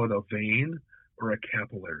 let's call it a vein or a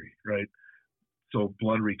capillary, right? So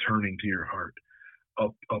blood returning to your heart. A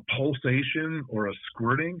pulsation or a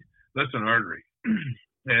squirting, that's an artery.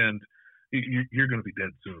 And you're going to be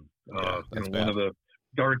dead soon. One of the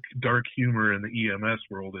dark humor in the EMS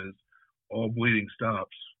world is all bleeding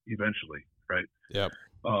stops eventually, right? Yep.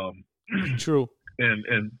 True. And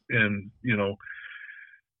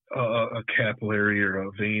a capillary or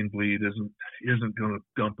a vein bleed isn't going to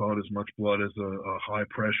dump out as much blood as a high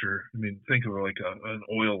pressure. I mean, think of it like an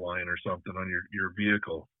oil line or something on your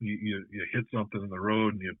vehicle. You hit something in the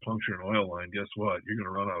road and you puncture an oil line. Guess what? You're going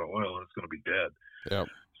to run out of oil and it's going to be dead. Yeah.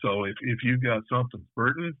 So if you've got something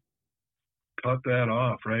burning, cut that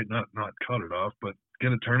off, right? Not cut it off, but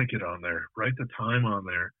get a tourniquet on there. Write the time on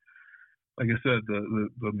there. Like I said,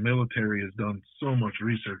 the military has done so much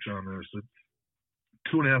research on this. It's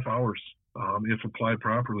 2.5 hours, if applied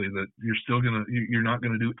properly, that you're not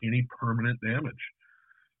gonna do any permanent damage.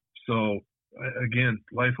 So again,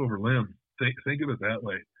 life over limb. Think of it that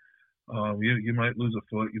way. You might lose a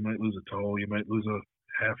foot, you might lose a toe, you might lose a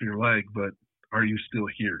half of your leg, but are you still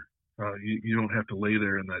here? You don't have to lay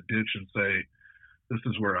there in that ditch and say, "This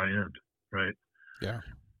is where I end," right? Yeah.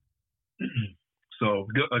 So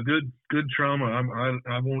a good trauma.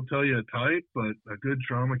 I won't tell you a type, but a good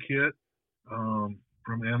trauma kit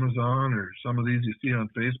from Amazon or some of these you see on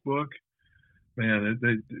Facebook, man,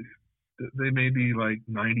 they may be like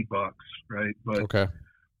 $90, right? But okay,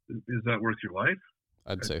 is that worth your life?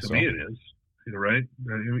 I'd say To so. me, it is. Right?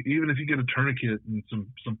 Even if you get a tourniquet and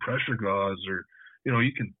some pressure gauze, or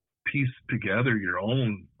you can piece together your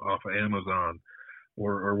own off of Amazon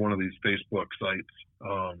or one of these Facebook sites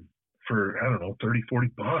for, I don't know, 30,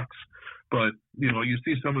 $40. But you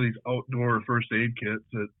see some of these outdoor first aid kits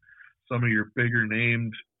at some of your bigger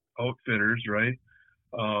named outfitters, right?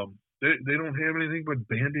 They don't have anything but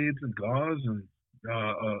Band-Aids and gauze and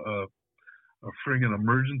a friggin'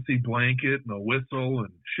 emergency blanket and a whistle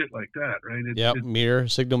and shit like that, right? Yep, mirror,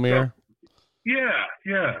 signal mirror. Yeah.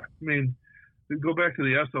 I mean, go back to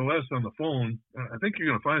the SOS on the phone. I think you're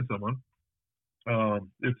gonna find someone.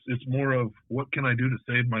 It's more of, what can I do to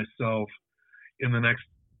save myself in the next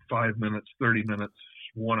 5 minutes, 30 minutes,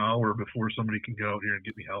 1 hour before somebody can get out here and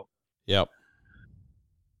get me help. Yep.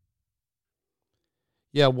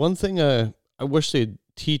 Yeah, one thing I wish they'd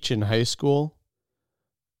teach in high school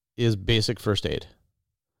is basic first aid.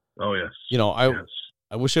 Oh, yes.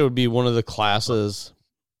 I wish it would be one of the classes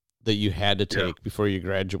that you had to take before you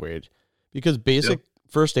graduate, because basic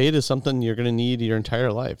first aid is something you're going to need your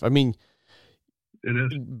entire life. I mean, it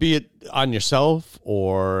is. Be it on yourself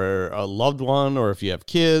or a loved one, or if you have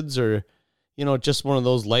kids, or, just one of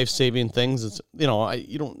those life-saving things. It's,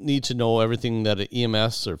 you don't need to know everything that an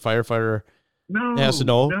EMS or firefighter has to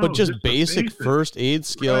know, but just basic first aid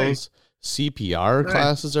skills. Right. CPR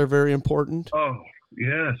classes are very important. Oh,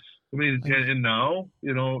 yes. I mean, and now,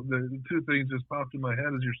 the two things just popped in my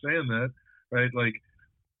head as you're saying that, right? Like,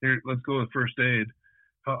 here, let's go with first aid.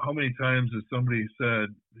 How many times has somebody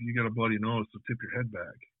said, you got a bloody nose, so tip your head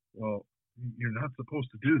back? Well, you're not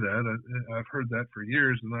supposed to do that. I've heard that for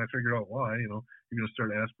years, and then I figured out why. You're going to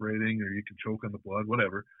start aspirating, or you can choke on the blood,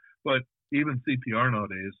 whatever. But even CPR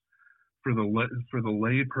nowadays, for the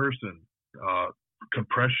lay person,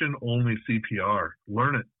 compression only CPR.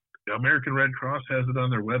 Learn it. The American Red Cross has it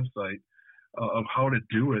on their website of how to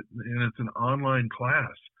do it, and it's an online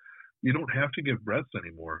class. You don't have to give breaths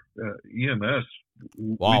anymore. EMS.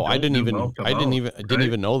 Wow, I didn't even know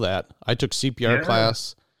that. I took CPR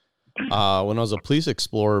class when I was a police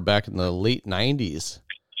explorer back in the late 90s.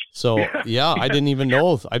 So I didn't even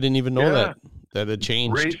know that it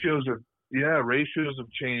changed. Ratios have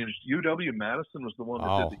changed. UW-Madison was the one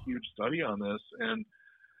that did the huge study on this, and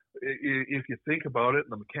if you think about it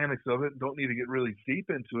and the mechanics of it, don't need to get really deep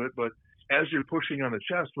into it, but as you're pushing on the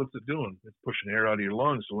chest, what's it doing? It's pushing air out of your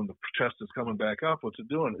lungs. So when the chest is coming back up, what's it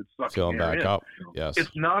doing? It's sucking air back in. Up. Yes.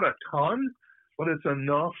 It's not a ton, but it's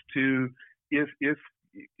enough to, if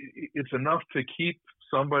it's enough to keep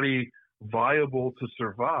somebody viable to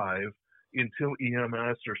survive until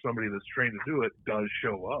EMS or somebody that's trained to do it does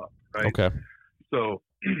show up, right? Okay. So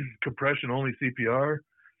compression only CPR,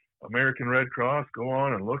 American Red Cross, go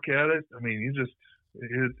on and look at it. I mean, you just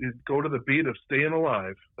go to the beat of staying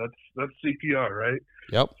alive. That's CPR, right?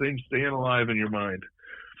 Yep. Same staying alive in your mind.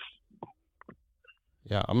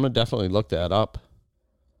 Yeah, I'm gonna definitely look that up.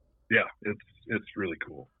 Yeah, it's really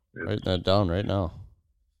cool. Write that down right now.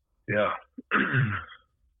 Yeah.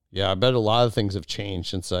 Yeah, I bet a lot of things have changed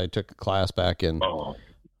since I took a class back in. Let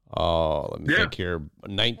me think here.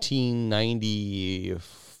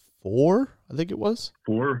 1994, I think it was.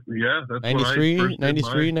 That's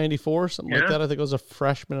 93, 94, something like that. I think I was a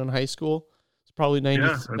freshman in high school. It's probably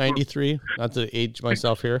 93. Not to age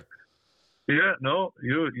myself here. Yeah, no,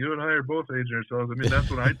 you and I are both aging ourselves. I mean, that's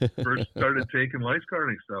when I first started taking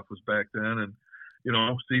lifeguarding stuff, was back then. And,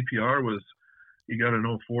 CPR was, you got to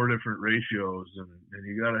know 4 different ratios, and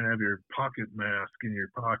you got to have your pocket mask in your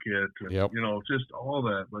pocket, and, just all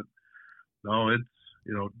that. But no, it's,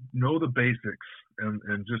 know the basics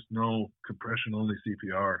and just know compression only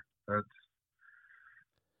CPR. It's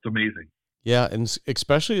amazing. Yeah. And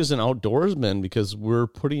especially as an outdoorsman, because we're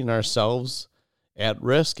putting ourselves at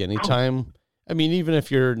risk anytime. I mean, even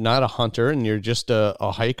if you're not a hunter and you're just a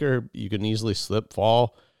hiker, you can easily slip,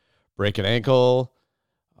 fall, break an ankle,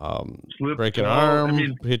 break an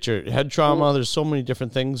arm, hit your head trauma. There's so many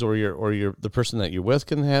different things, or the person that you're with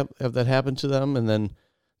can have that happen to them. And then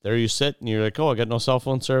there you sit and you're like, oh, I got no cell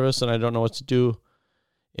phone service and I don't know what to do.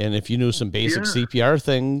 And if you knew some basic CPR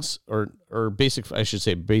things or basic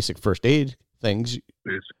first aid things,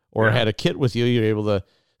 or had a kit with you, you're able to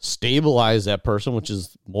stabilize that person, which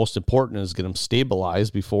is most important, is get them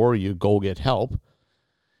stabilized before you go get help.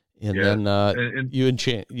 And then you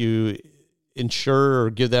ensure or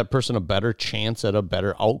give that person a better chance at a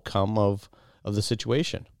better outcome of the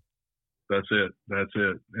situation. That's it.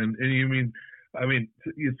 And you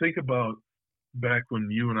you think about back when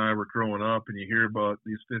you and I were growing up, and you hear about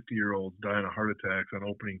these 50-year-olds dying of heart attacks on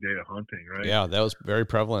opening day of hunting, right? Yeah, that was very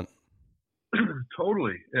prevalent.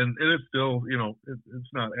 Totally. And it's still, it's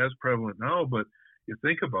not as prevalent now, but, you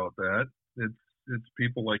think about that, it's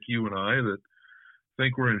people like you and I that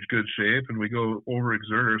think we're in good shape, and we go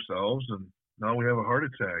overexert ourselves, and now we have a heart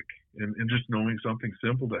attack. And just knowing something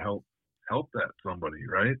simple to help that somebody,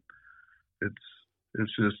 right?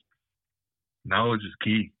 It's just, knowledge is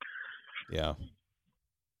key. Yeah.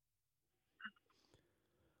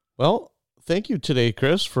 Well, thank you today,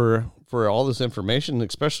 Chris, for all this information,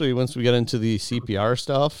 especially once we get into the CPR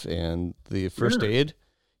stuff and the first aid.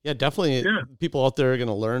 Yeah, definitely. Yeah. People out there are going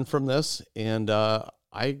to learn from this. And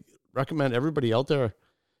I recommend everybody out there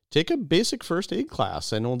take a basic first aid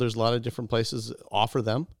class. I know there's a lot of different places that offer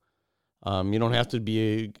them. You don't have to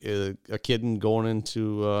be a kid and going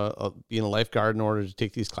into being a lifeguard in order to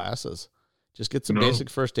take these classes. Just get some basic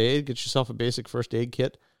first aid, get yourself a basic first aid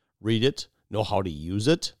kit, read it, know how to use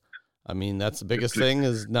it. I mean, that's the biggest thing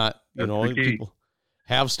is not, people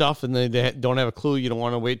have stuff and they don't have a clue. You don't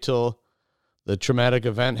want to wait till the traumatic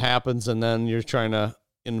event happens and then you're trying to,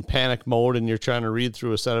 in panic mode, and you're trying to read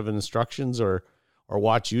through a set of instructions or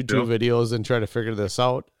watch YouTube videos and try to figure this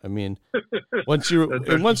out. I mean, once you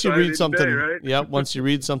read something, once you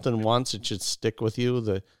read something once, it should stick with you,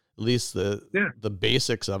 at least the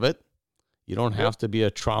basics of it. You don't have to be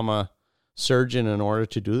a trauma surgeon in order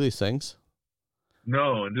to do these things.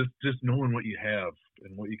 No, and just knowing what you have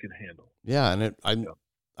and what you can handle. Yeah, and I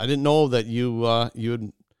didn't know that you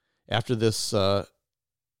would, after this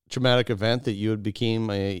traumatic event, that you had became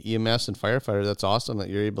a EMS and firefighter. That's awesome that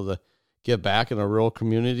you're able to give back in a rural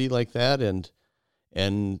community like that and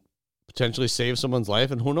potentially save someone's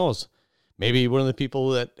life. And who knows, maybe one of the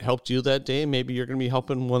people that helped you that day, maybe you're going to be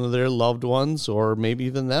helping one of their loved ones or maybe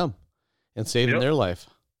even them and saving their life.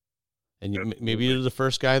 And maybe you're the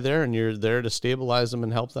first guy there and you're there to stabilize them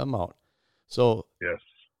and help them out. So,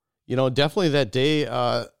 definitely that day,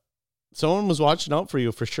 someone was watching out for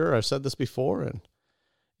you for sure. I've said this before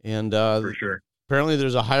and for sure. Apparently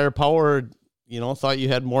there's a higher power, thought you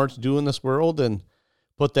had more to do in this world and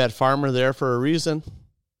put that farmer there for a reason.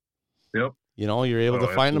 Yep. You're able to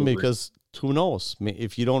find him because who knows?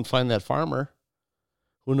 If you don't find that farmer,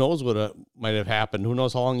 who knows what might have happened? Who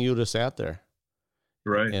knows how long you would have sat there?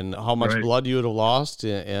 Right. And how much blood you would have lost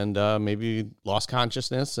and maybe lost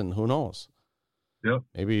consciousness and who knows? Yep.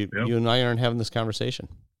 Maybe you and I aren't having this conversation.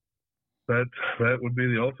 That would be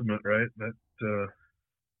the ultimate, right? That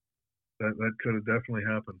could have definitely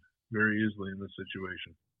happened very easily in this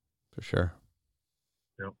situation. For sure.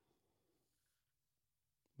 Yep.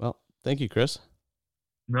 Well, thank you, Chris.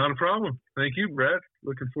 Not a problem. Thank you, Brad.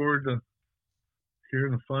 Looking forward to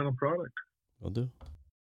hearing the final product. Will do.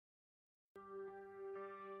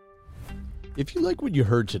 If you like what you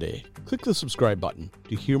heard today, click the subscribe button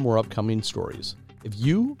to hear more upcoming stories. If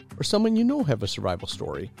you or someone you know have a survival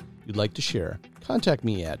story you'd like to share, contact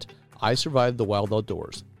me at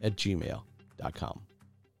isurvivethewildoutdoors@gmail.com.